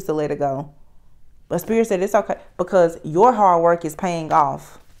refused to let it go. But Spirit said it's okay because your hard work is paying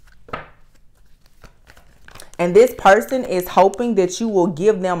off. And this person is hoping that you will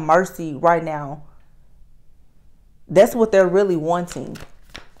give them mercy right now. That's what they're really wanting.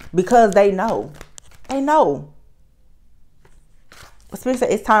 Because they know. They know. But Spirit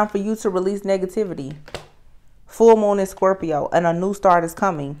said it's time for you to release negativity. Full moon in Scorpio and a new start is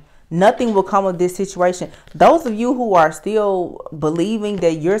coming. Nothing will come of this situation. Those of you who are still believing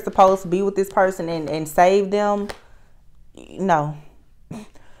that you're supposed to be with this person and save them, no.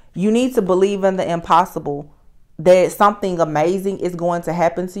 You need to believe in the impossible. That something amazing is going to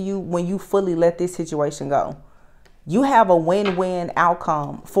happen to you when you fully let this situation go. You have a win-win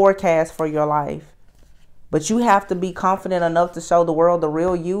outcome forecast for your life. But you have to be confident enough to show the world the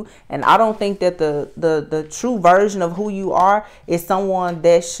real you. And I don't think that the true version of who you are is someone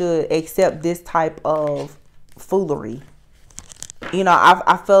that should accept this type of foolery. You know,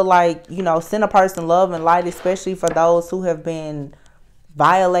 I feel like, you know, send a person love and light, especially for those who have been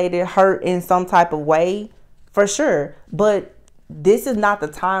violated, hurt in some type of way, for sure. But this is not the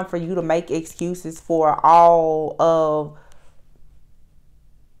time for you to make excuses for all of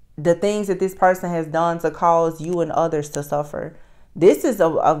the things that this person has done to cause you and others to suffer. This is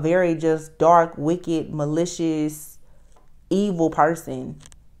a very just dark, wicked, malicious, evil person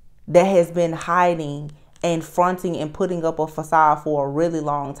that has been hiding and fronting and putting up a facade for a really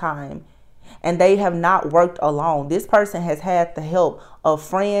long time. And they have not worked alone. This person has had the help of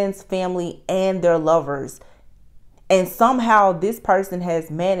friends, family, and their lovers. And somehow this person has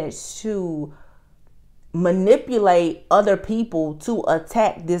managed to manipulate other people to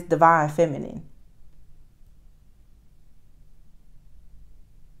attack this divine feminine.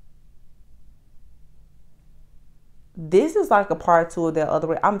 This is like a part two of that other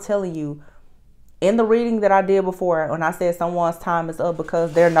way. I'm telling you, in the reading that I did before, when I said someone's time is up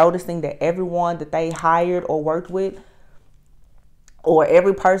because they're noticing that everyone that they hired or worked with, or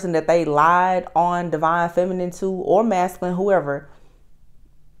every person that they lied on divine feminine to, or masculine, whoever,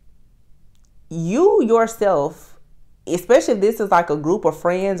 you yourself, especially if this is like a group of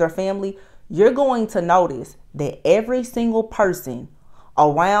friends or family, you're going to notice that every single person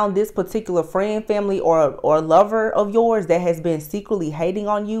around this particular friend, family, or lover of yours that has been secretly hating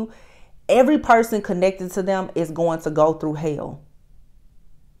on you, every person connected to them is going to go through hell.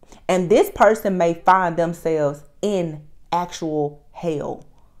 And this person may find themselves in actual hell.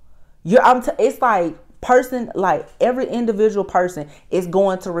 It's like every individual person is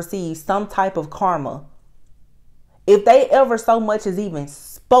going to receive some type of karma. If they ever so much as even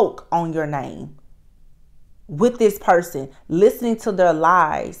spoke on your name with this person, listening to their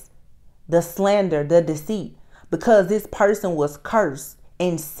lies, the slander, the deceit, because this person was cursed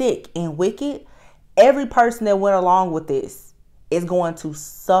and sick and wicked, every person that went along with this is going to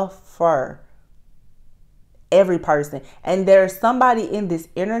suffer. Every person. And there's somebody in this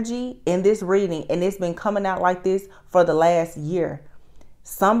energy, in this reading, and it's been coming out like this for the last year.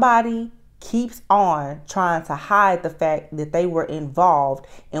 Somebody keeps on trying to hide the fact that they were involved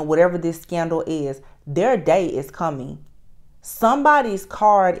in whatever this scandal is. Their day is coming. Somebody's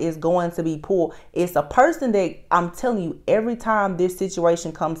card is going to be pulled. It's a person that, I'm telling you, every time this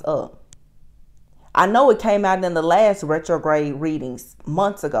situation comes up, I know it came out in the last retrograde readings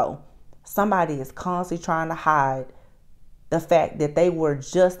months ago. Somebody is constantly trying to hide the fact that they were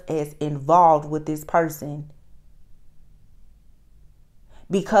just as involved with this person.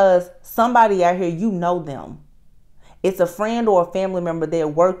 Because somebody out here, you know them. It's a friend or a family member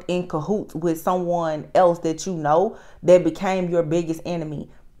that worked in cahoots with someone else that you know that became your biggest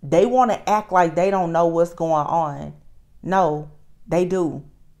enemy. They want to act like they don't know what's going on. No, they do.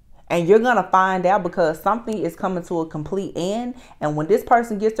 And you're going to find out, because something is coming to a complete end. And when this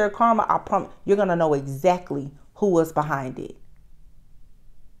person gets their karma, I promise you're going to know exactly who was behind it.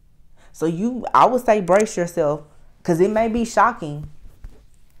 So I would say brace yourself, because it may be shocking.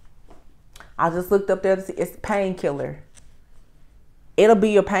 I just looked up there to see, it's painkiller. It'll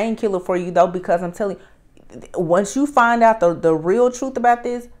be your painkiller for you though, because I'm telling you, once you find out the real truth about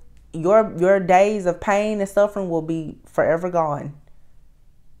this, your days of pain and suffering will be forever gone.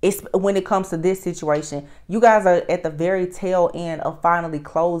 It's when it comes to this situation, you guys are at the very tail end of finally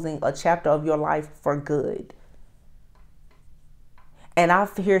closing a chapter of your life for good. And I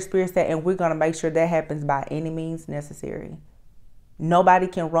hear Spirit say, and we're going to make sure that happens by any means necessary. Nobody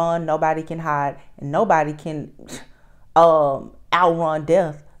can run, nobody can hide, and nobody can outrun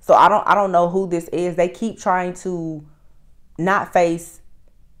death. So I don't know who this is. They keep trying to not face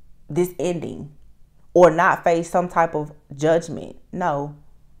this ending or not face some type of judgment. No.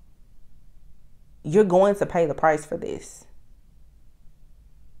 You're going to pay the price for this.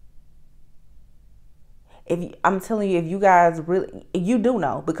 I'm telling you, if you guys really, you do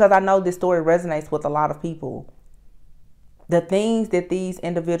know, because I know this story resonates with a lot of people. The things that these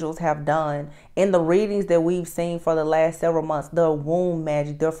individuals have done in the readings that we've seen for the last several months, the womb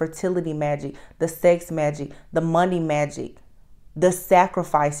magic, the fertility magic, the sex magic, the money magic, the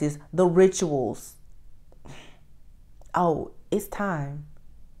sacrifices, the rituals. Oh, it's time.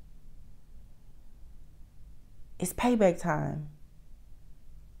 It's payback time.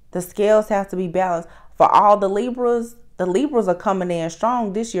 The scales have to be balanced. For all the Libras are coming in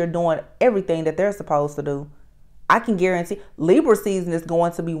strong this year, doing everything that they're supposed to do. I can guarantee Libra season is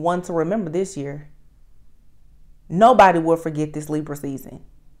going to be one to remember this year. Nobody will forget this Libra season.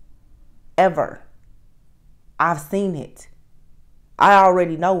 Ever. I've seen it. I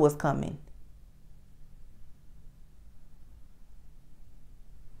already know what's coming.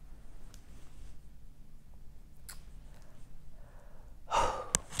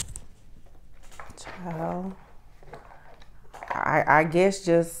 Child. I guess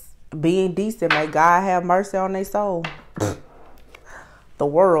just being decent, may God have mercy on their soul. The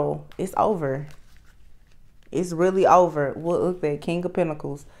world, it's over. It's really over. Look at King of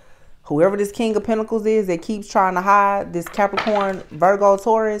Pentacles. Whoever this King of Pentacles is that keeps trying to hide this Capricorn, Virgo,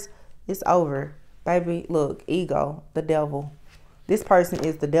 Taurus, it's over. Baby, look, ego, the devil. This person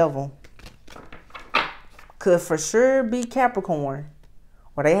is the devil. Could for sure be Capricorn,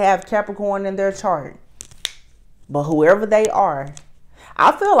 or they have Capricorn in their chart. But whoever they are,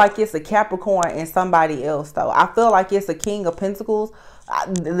 I feel like it's a Capricorn and somebody else, though. I feel like it's a King of Pentacles.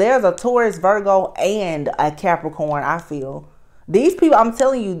 There's a Taurus, Virgo, and a Capricorn, I feel. These people, I'm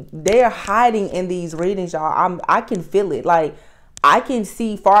telling you, they're hiding in these readings, y'all. I can feel it. Like, I can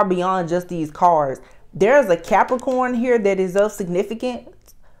see far beyond just these cards. There's a Capricorn here that is of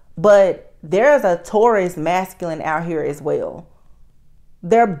significance, but there's a Taurus masculine out here as well.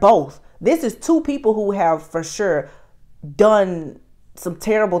 They're both. This is two people who have for sure done some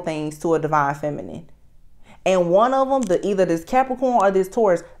terrible things to a divine feminine. And one of them, either this Capricorn or this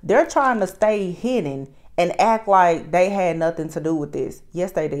Taurus, they're trying to stay hidden and act like they had nothing to do with this.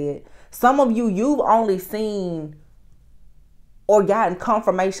 Yes, they did. Some of you, you've only seen or gotten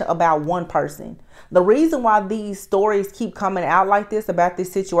confirmation about one person. The reason why these stories keep coming out like this about this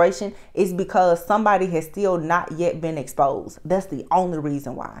situation is because somebody has still not yet been exposed. That's the only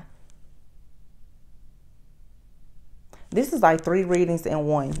reason why. This is like 3 readings in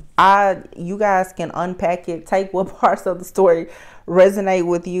one. You guys can unpack it, take what parts of the story resonate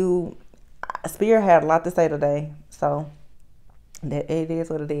with you. Spirit had a lot to say today, so that it is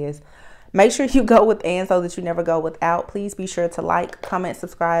what it is. Make sure you go within so that you never go without. Please be sure to like, comment,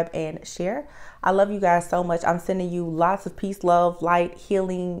 subscribe, and share. I love you guys so much. I'm sending you lots of peace, love, light,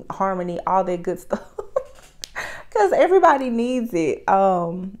 healing, harmony, all that good stuff. Because everybody needs it.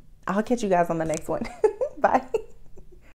 I'll catch you guys on the next one. Bye.